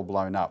 this is all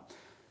blown up.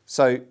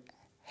 So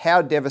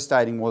how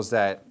devastating was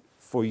that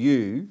for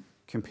you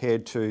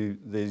compared to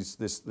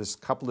this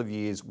couple of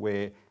years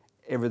where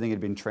everything had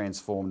been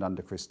transformed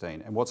under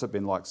Christine? And what's it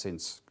been like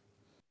since?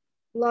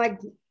 Like,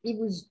 it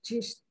was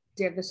just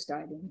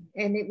devastating.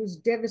 And it was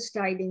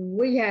devastating.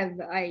 We have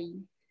a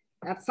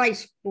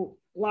Facebook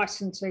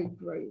licensee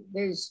group.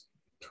 There's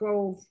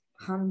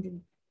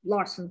 1,200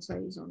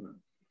 licensees on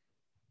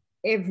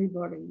it.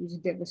 Everybody was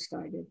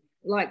devastated.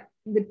 Like,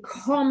 the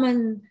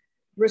common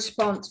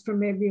response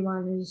from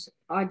everyone is,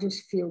 I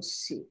just feel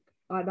sick.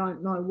 I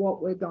don't know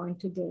what we're going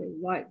to do.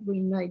 Like, we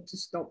need to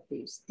stop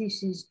this.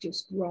 This is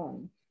just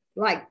wrong.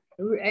 Like,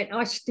 and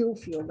I still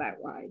feel that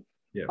way.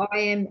 Yeah. I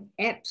am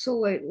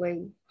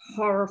absolutely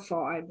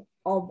horrified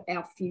of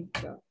our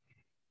future.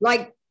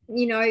 Like,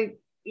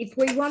 if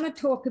we want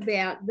to talk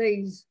about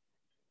these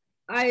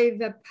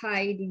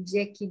overpaid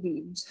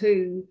executives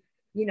who,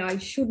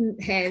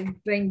 shouldn't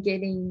have been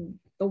getting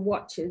the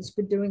watches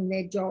for doing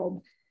their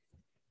job,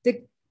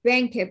 the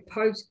banker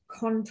post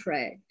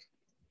contract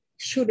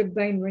should have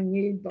been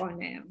renewed by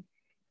now.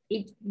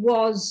 It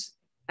was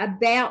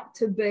about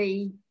to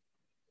be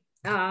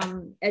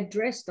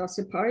addressed, I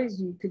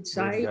suppose you could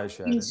say,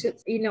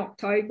 in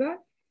October.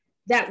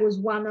 That was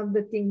one of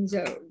the things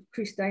that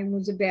Christine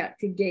was about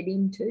to get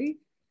into.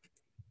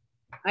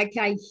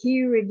 Okay,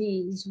 here it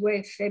is.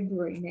 We're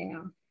February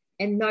now,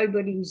 and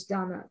nobody's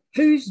done it.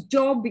 Whose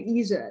job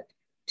is it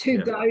to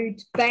go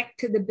back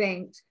to the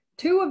banks?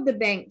 2 of the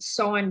banks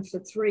signed for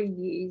 3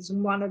 years,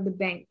 and one of the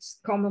banks,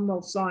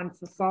 Commonwealth, signed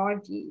for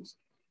 5 years.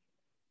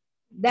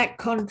 That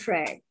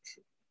contract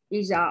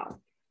is up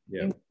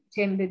in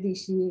September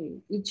this year.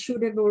 It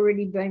should have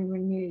already been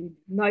renewed.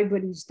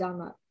 Nobody's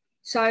done it.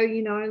 So,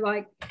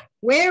 like,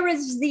 where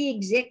is the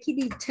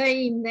executive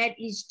team that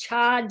is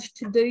charged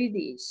to do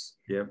this?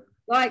 Yeah.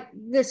 Like,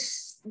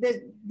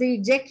 the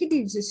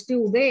executives are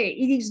still there.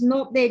 It is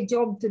not their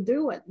job to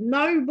do it.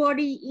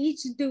 Nobody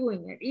is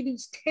doing it. It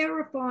is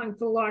terrifying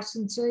for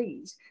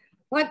licensees.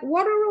 Like,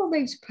 what are all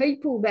these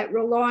people that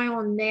rely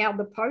on now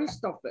the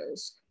post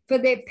office for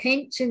their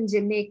pensions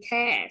and their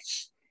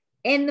cash?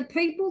 And the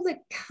people that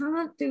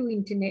can't do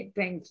internet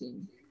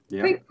banking,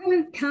 people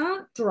who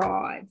can't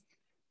drive,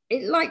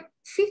 like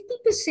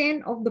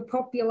 50% of the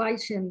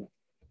population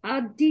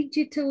are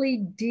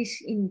digitally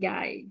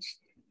disengaged.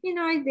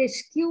 Their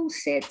skill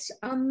sets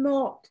are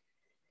not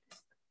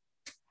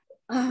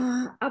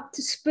up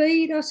to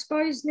speed, I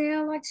suppose,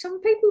 now. Like,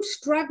 some people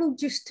struggle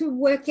just to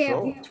work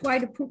out which way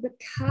to put the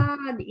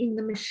card in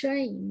the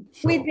machine.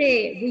 We're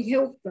there. We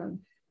help them.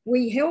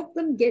 We help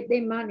them get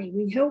their money.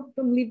 We help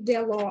them live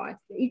their life.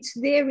 It's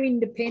their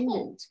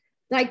independence.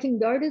 They can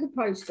go to the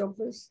post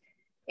office.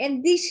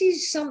 And this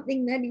is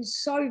something that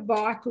is so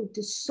vital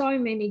to so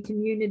many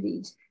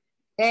communities.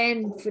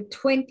 And for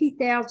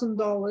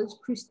 $20,000,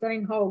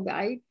 Christine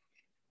Holgate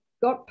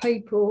got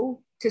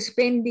people to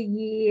spend a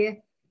year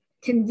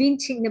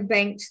convincing the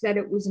banks that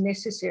it was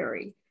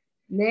necessary.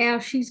 Now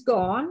she's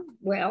gone.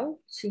 Well,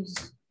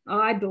 she's,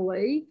 I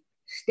believe,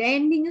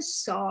 standing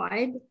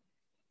aside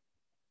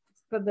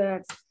for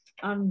the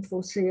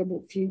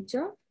unforeseeable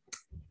future.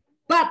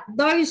 But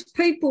those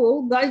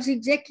people, those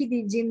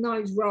executives in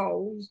those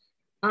roles,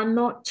 are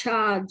not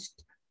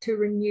charged to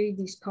renew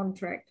this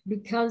contract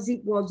because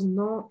it was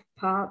not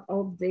part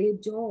of their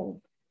job.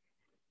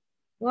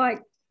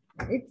 Like,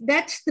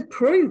 that's the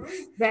proof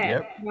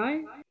that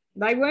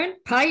they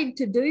weren't paid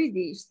to do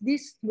this.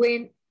 This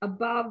went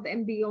above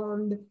and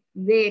beyond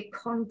their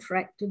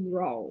contracted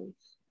roles.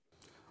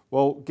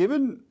 Well,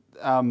 given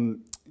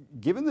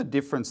the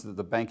difference that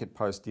the Bank at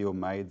Post deal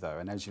made, though,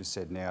 and as you've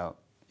said now,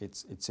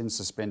 it's in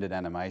suspended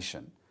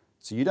animation,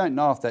 so you don't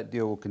know if that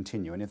deal will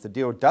continue. And if the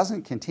deal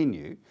doesn't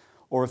continue,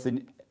 or if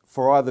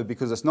for either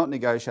because it's not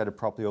negotiated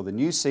properly, or the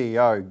new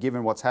CEO,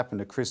 given what's happened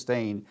to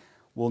Christine,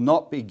 will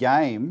not be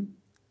game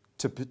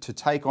to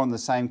take on the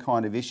same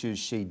kind of issues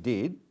she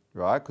did,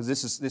 right? Because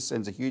this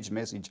sends a huge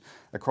message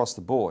across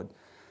the board.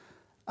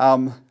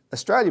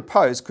 Australia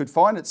Post could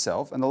find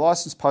itself, and the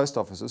licensed post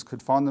offices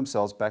could find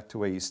themselves back to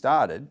where you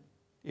started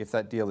if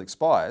that deal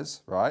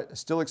expires, right?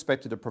 Still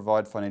expected to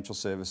provide financial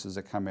services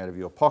that come out of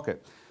your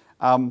pocket.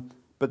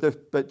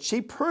 But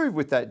she proved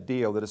with that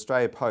deal that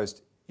Australia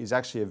Post is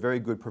actually a very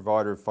good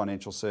provider of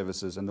financial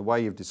services, and the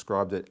way you've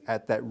described it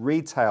at that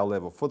retail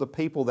level for the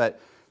people that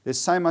there's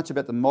so much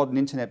about the modern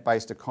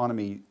internet-based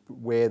economy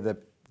where the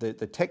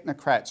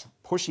technocrats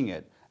pushing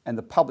it and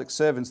the public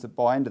servants that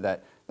buy into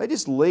that, they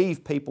just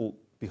leave people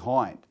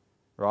behind,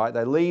 right?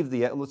 They leave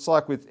it's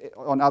like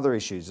on other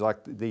issues,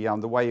 like the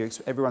way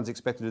everyone's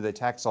expected to do their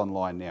tax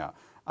online now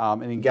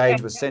and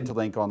engage with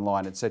Centrelink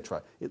online,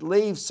 etc. It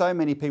leaves so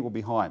many people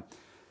behind.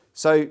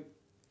 So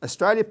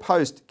Australia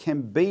Post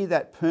can be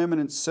that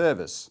permanent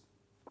service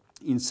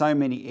in so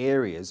many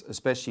areas,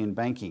 especially in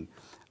banking.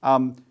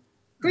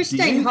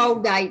 Christine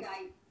Holgate,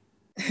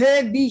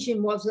 her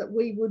vision was that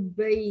we would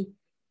be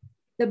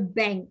the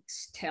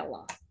bank's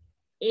teller,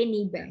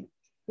 any bank.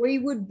 We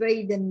would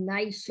be the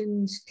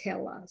nation's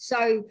teller.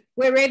 So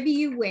wherever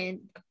you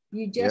went,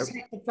 you just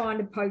had to find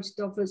a post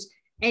office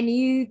and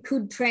you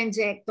could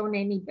transact on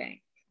any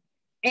bank.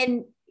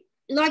 And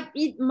like,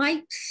 it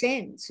makes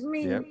sense. I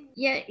mean,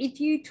 if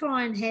you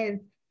try and have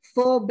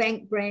 4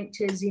 bank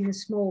branches in a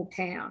small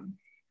town,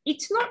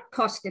 it's not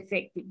cost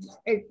effective.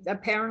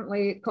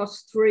 Apparently it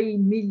costs $3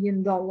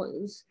 million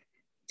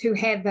to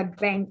have a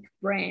bank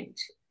branch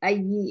a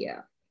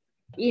year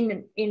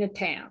in a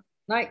town.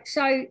 Like,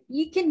 so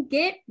you can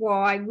get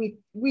why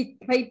with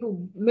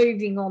people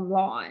moving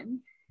online,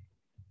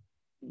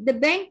 the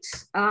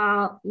banks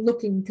are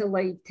looking to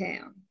leave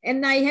town,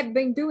 and they have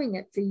been doing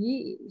it for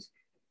years.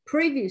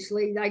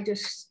 Previously, they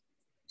just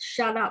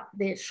shut up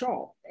their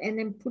shop and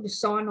then put a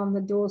sign on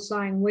the door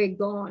saying, "We're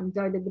gone,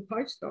 go to the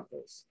post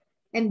office."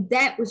 And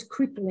that was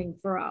crippling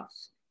for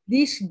us.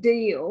 This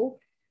deal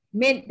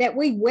meant that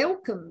we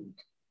welcomed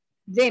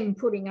them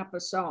putting up a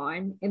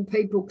sign and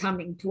people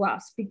coming to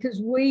us because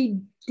we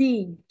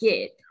did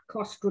get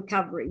cost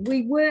recovery.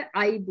 We were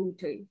able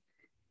to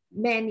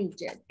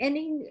manage it. And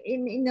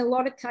in a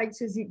lot of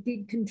cases, it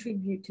did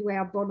contribute to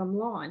our bottom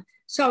line.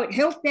 So it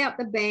helped out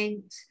the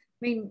banks.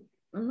 I mean,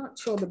 I'm not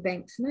sure the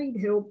banks need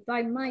help.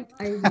 They make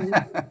a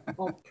lot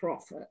of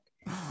profit.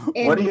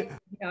 And,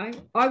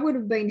 I would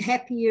have been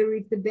happier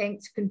if the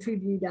banks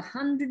contributed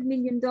 $100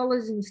 million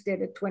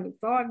instead of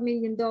 $25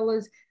 million.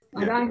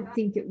 I don't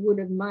think it would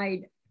have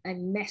made a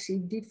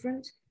massive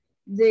difference.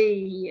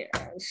 The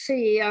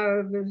CEO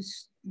of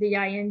the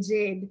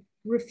ANZ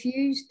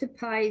refused to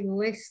pay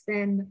less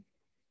than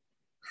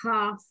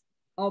half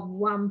of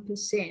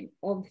 1%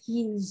 of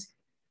his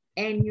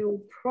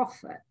annual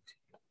profit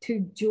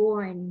to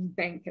join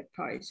Bank at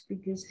Post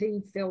because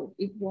he felt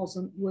it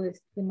wasn't worth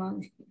the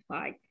money.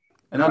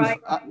 And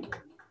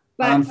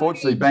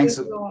unfortunately,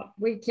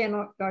 we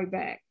cannot go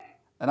back.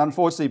 And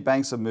unfortunately,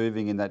 banks are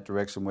moving in that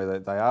direction where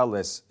they are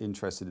less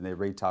interested in their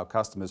retail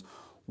customers.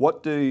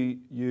 What do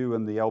you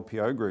and the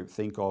LPO group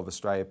think of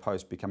Australia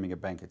Post becoming a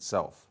bank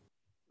itself?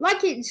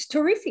 Like, it's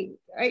terrific.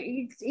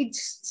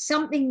 It's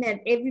something that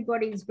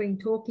everybody's been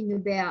talking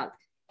about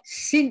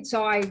since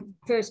I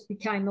first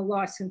became a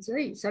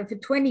licensee. So for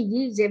 20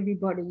 years,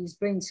 everybody's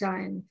been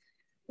saying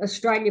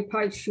Australia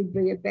Post should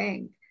be a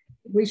bank.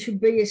 We should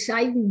be a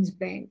savings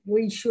bank.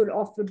 We should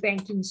offer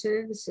banking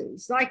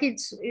services. Like,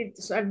 it's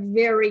a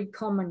very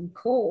common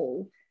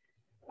call.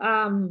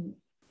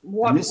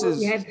 What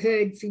we have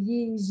heard for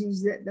years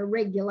is that the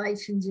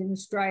regulations in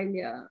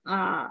Australia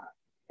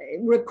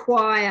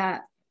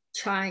require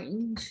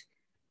change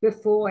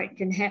before it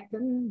can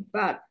happen.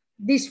 But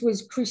this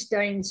was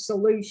Christine's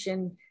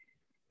solution.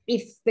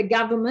 If the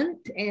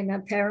government, and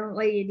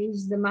apparently it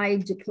is the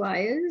major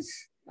players,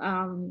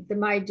 the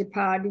major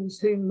parties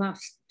who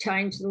must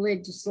change the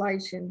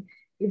legislation,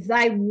 if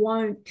they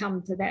won't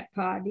come to that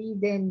party,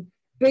 then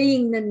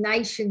being the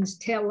nation's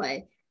teller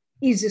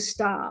is a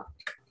start.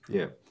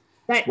 Yeah.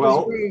 That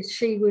was where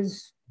she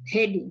was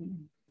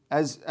heading.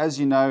 As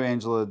you know,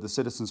 Angela, the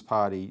Citizens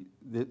Party,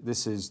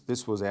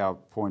 this was our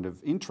point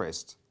of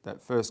interest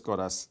that first got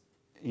us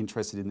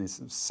interested in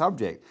this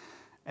subject.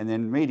 And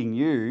then meeting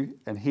you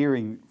and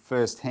hearing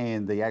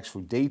firsthand the actual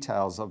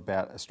details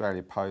about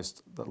Australia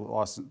Post,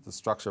 the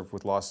structure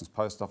with licensed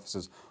post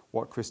offices,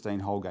 what Christine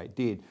Holgate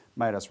did,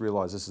 made us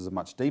realise this is a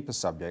much deeper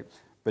subject.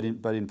 But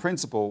in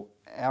principle,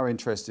 our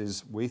interest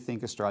is we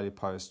think Australia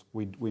Post,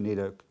 we need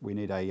a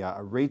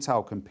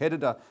retail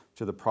competitor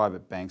to the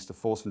private banks to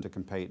force them to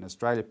compete. And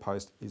Australia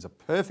Post is a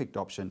perfect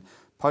option.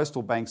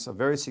 Postal banks are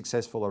very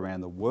successful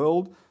around the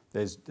world.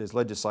 There's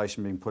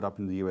legislation being put up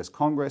in the US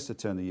Congress to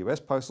turn the US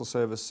Postal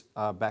Service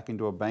back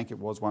into a bank. It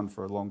was one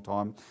for a long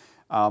time.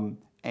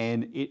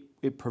 And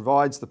it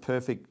provides the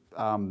perfect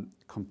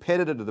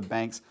competitor to the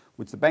banks,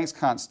 which the banks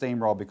can't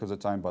steamroll because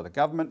it's owned by the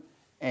government,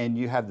 and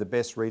you have the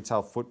best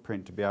retail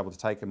footprint to be able to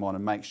take them on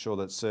and make sure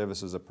that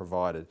services are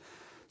provided.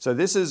 So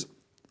this is,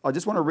 I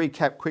just want to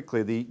recap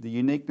quickly the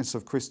uniqueness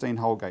of Christine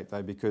Holgate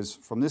though, because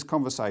from this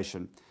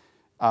conversation,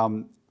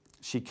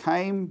 she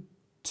came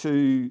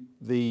to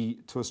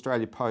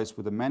Australia Post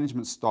with a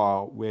management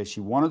style where she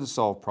wanted to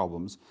solve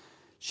problems.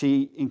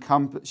 She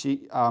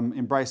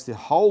embraced the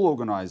whole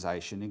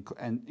organisation,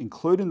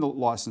 including the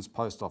licensed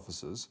post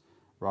offices,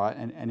 right,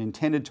 and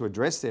intended to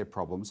address their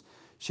problems.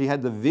 She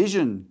had the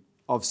vision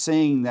of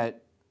seeing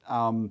that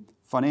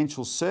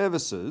financial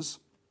services,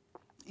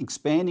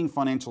 expanding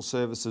financial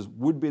services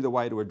would be the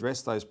way to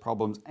address those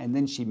problems, and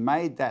then she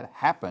made that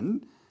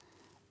happen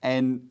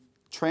and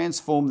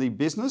transformed the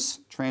business,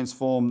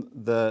 transformed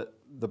the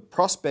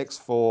prospects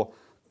for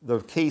the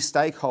key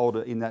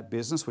stakeholder in that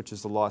business, which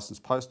is the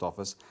licensed post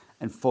office.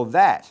 And for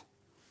that,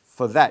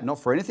 not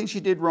for anything she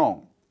did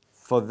wrong,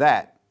 for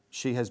that,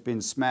 she has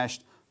been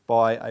smashed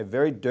by a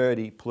very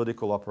dirty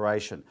political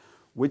operation,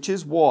 which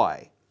is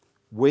why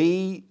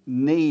we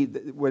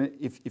need,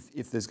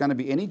 if there's going to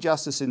be any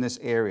justice in this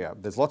area,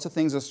 there's lots of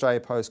things Australia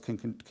Post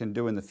can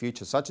do in the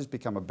future, such as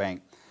become a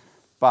bank.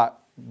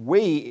 But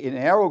we, in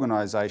our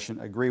organisation,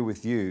 agree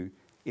with you.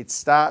 It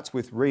starts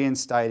with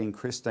reinstating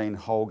Christine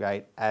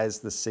Holgate as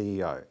the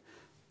CEO.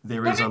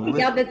 There is one of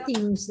the other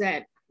things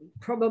that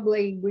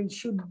probably we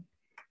should,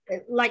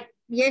 like,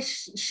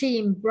 yes, she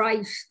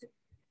embraced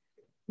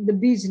the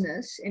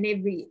business and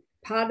every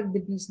part of the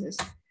business,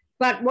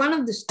 but one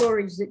of the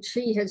stories that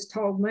she has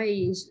told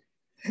me is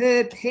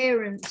her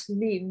parents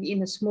live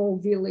in a small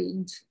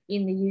village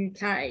in the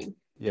UK.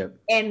 Yep.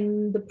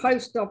 And the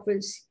post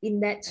office in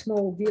that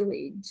small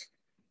village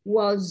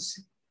was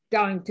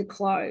going to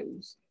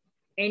close.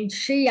 And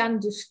she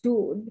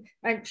understood,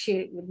 and she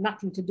had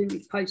nothing to do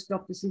with post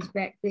offices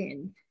back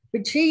then,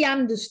 but she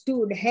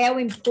understood how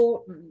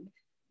important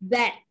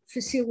that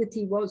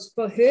facility was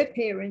for her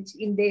parents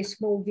in their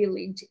small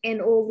village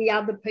and all the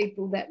other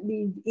people that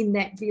lived in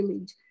that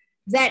village.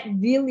 That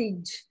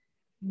village,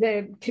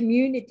 the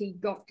community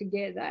got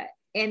together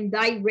and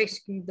they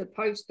rescued the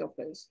post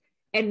office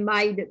and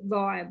made it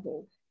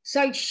viable.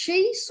 So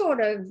she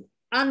sort of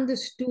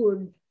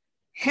understood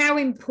how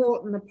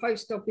important the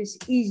post office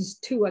is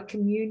to a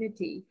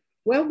community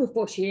well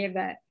before she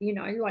ever,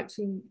 like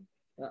she,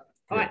 yeah.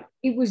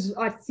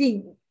 I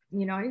think,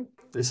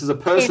 This is a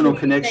personal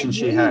connection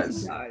she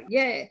has.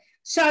 Yeah.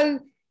 So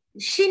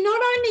she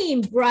not only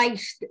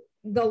embraced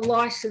the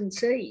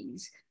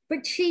licensees,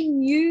 but she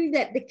knew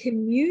that the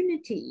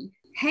community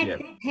had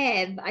to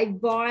have a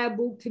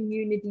viable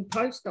community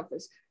post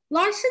office.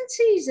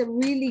 Licensees are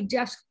really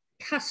just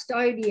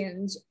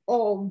custodians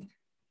of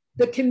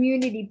the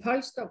community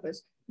post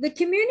office. The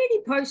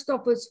community post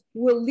office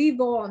will live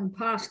on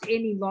past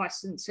any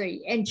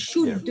licensee and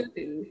should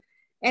do.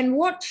 And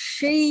what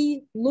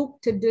she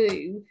looked to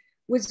do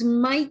was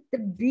make the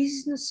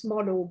business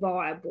model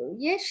viable.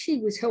 Yes, she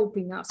was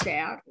helping us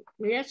out.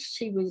 Yes,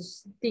 she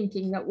was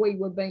thinking that we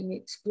were being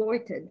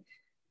exploited.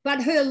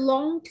 But her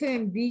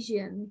long-term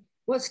vision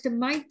was to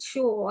make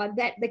sure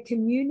that the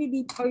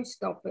community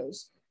post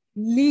office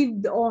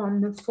lived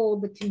on for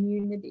the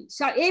community.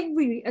 So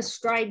every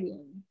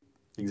Australian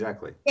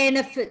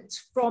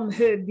benefits from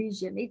her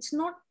vision. It's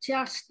not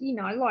just,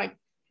 like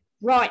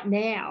right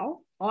now,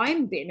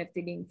 I'm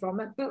benefiting from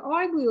it, but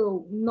I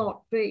will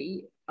not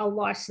be a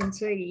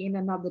licensee in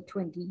another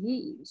 20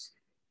 years.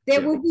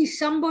 There will be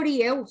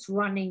somebody else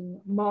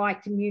running my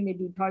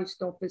community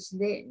post office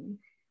then.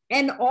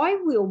 And I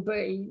will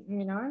be,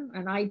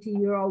 an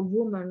 80-year-old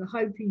woman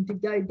hoping to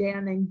go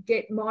down and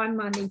get my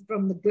money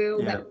from the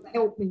girl that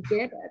helped me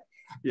get it.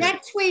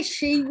 That's where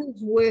she was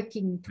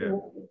working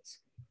towards,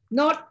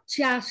 not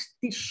just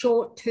the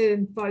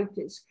short-term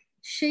focus.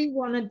 She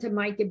wanted to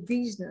make a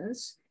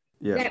business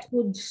that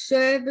would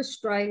serve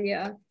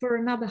Australia for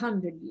another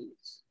 100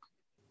 years.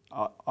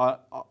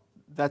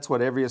 That's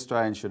what every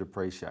Australian should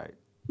appreciate.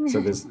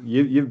 So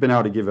you've been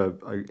able to give an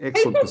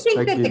excellent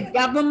perspective. People think that the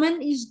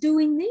government is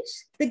doing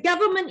this. The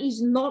government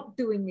is not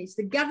doing this.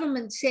 The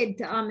government said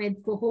to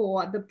Ahmed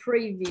Fahor, the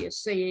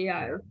previous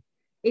CEO,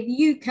 if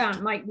you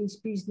can't make this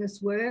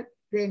business work,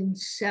 then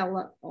sell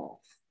it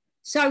off.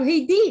 So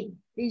he did.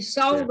 He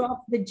sold off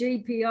the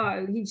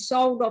GPO. He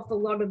sold off a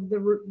lot of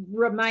the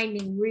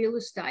remaining real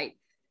estate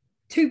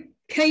to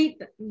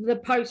keep the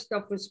post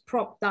office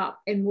propped up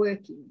and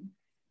working.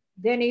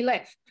 Then he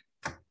left.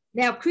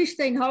 Now,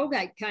 Christine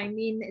Holgate came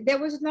in. There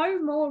was no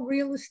more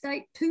real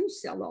estate to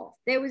sell off.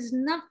 There was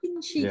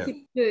nothing she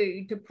could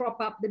do to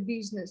prop up the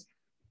business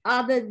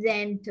other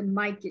than to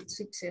make it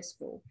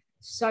successful.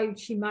 So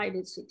she made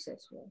it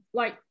successful.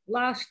 Like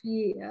last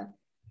year,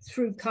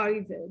 through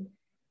COVID,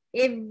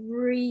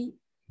 every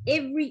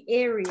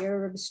area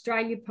of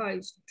Australia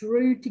Post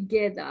drew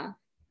together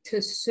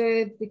to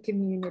serve the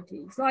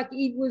communities. Like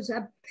it was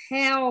a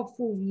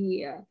powerful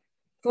year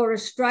for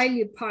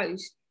Australia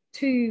Post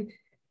to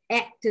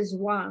act as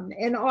one.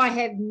 And I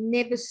have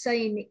never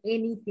seen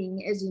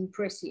anything as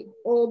impressive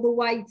all the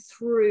way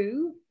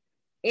through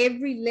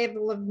every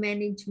level of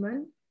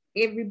management.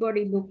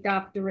 Everybody looked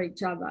after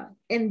each other,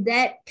 and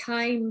that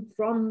came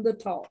from the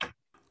top.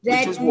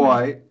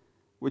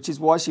 Which is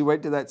why she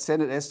went to that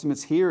Senate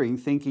estimates hearing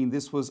thinking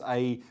this was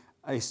a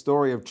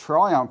story of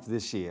triumph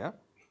this year,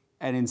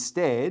 and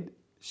instead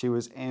she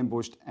was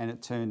ambushed and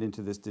it turned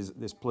into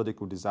this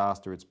political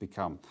disaster it's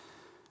become.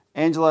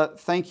 Angela,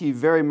 thank you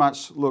very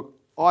much. Look,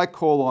 I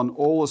call on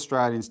all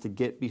Australians to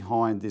get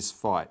behind this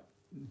fight.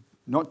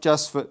 Not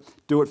just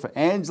do it for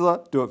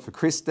Angela, do it for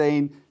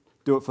Christine,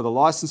 do it for the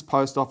licensed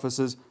post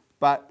officers,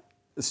 but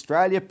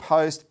Australia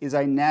Post is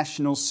a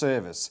national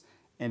service.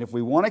 And if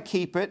we want to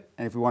keep it,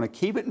 and if we want to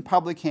keep it in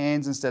public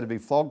hands instead of being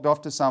flogged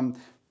off to some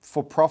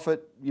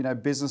for-profit,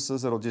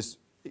 businesses that'll just,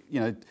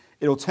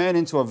 it'll turn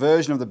into a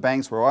version of the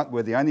banks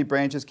where the only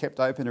branches kept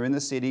open are in the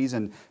cities,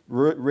 and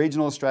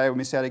regional Australia will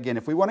miss out again.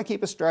 If we want to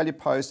keep Australia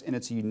Post in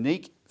its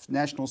unique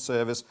national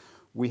service,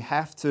 we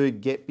have to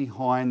get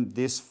behind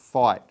this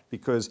fight,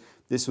 because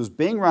this was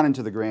being run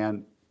into the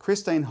ground.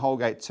 Christine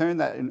Holgate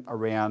turned that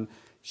around.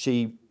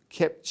 She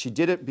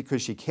did it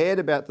because she cared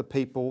about the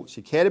people,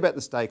 she cared about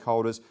the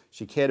stakeholders,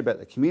 she cared about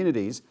the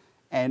communities,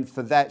 and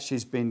for that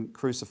she's been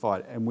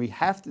crucified. And we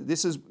have to.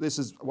 This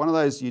is one of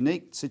those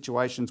unique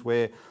situations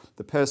where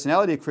the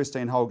personality of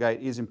Christine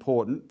Holgate is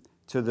important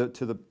to the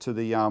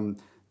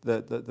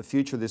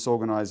future of this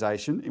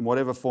organisation in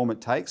whatever form it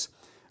takes.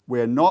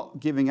 We're not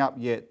giving up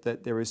yet.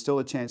 That there is still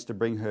a chance to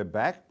bring her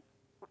back.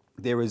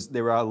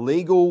 There are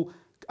legal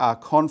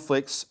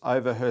conflicts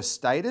over her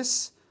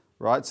status.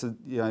 Right, so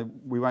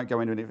we won't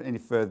go into any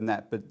further than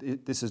that, but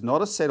this is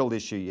not a settled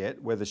issue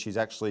yet, whether she's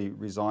actually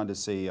resigned as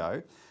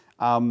CEO.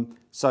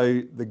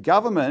 So the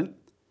government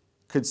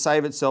could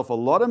save itself a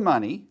lot of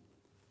money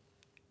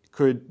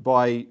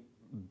by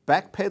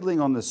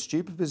backpedaling on the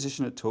stupid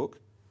position it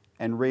took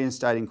and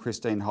reinstating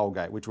Christine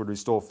Holgate, which would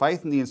restore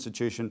faith in the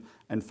institution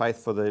and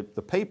faith for the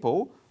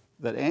people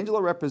that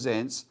Angela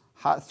represents,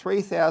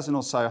 3,000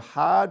 or so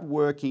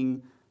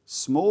hard-working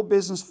small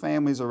business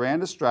families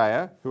around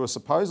Australia who are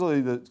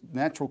supposedly the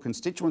natural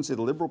constituents of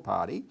the Liberal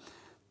Party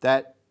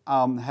that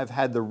have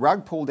had the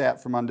rug pulled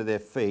out from under their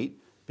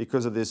feet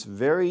because of this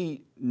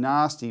very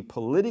nasty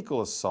political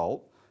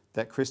assault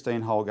that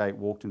Christine Holgate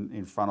walked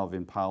in front of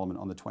in Parliament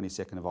on the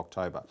 22nd of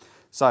October.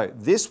 So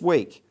this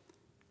week,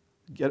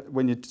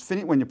 when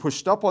you push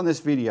stop on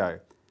this video,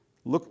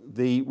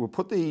 we'll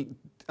put the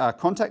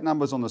contact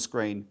numbers on the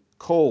screen.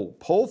 Call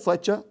Paul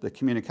Fletcher, the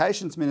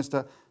Communications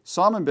Minister,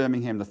 Simon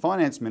Birmingham, the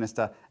Finance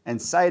Minister, and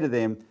say to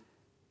them,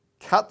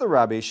 cut the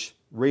rubbish,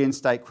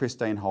 reinstate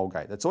Christine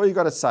Holgate. That's all you've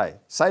got to say.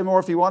 Say more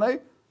if you want to,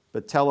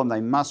 but tell them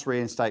they must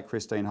reinstate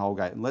Christine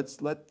Holgate. And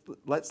let's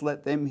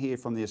let them hear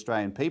from the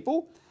Australian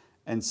people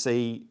and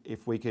see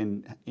if we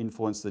can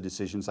influence the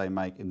decisions they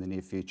make in the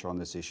near future on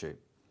this issue.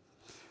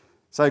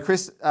 So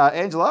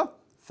Angela,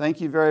 thank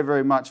you very,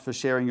 very much for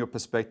sharing your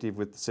perspective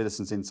with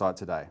Citizens Insight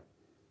today.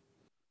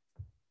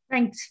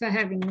 Thanks for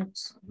having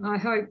us. I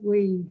hope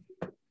we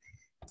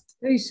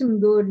do some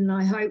good, and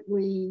I hope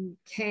we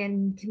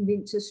can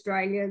convince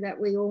Australia that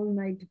we all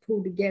need to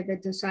pull together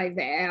to save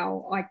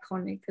our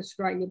iconic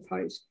Australia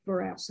Post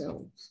for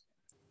ourselves.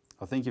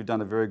 I think you've done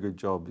a very good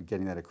job of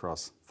getting that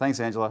across. Thanks,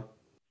 Angela.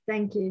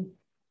 Thank you.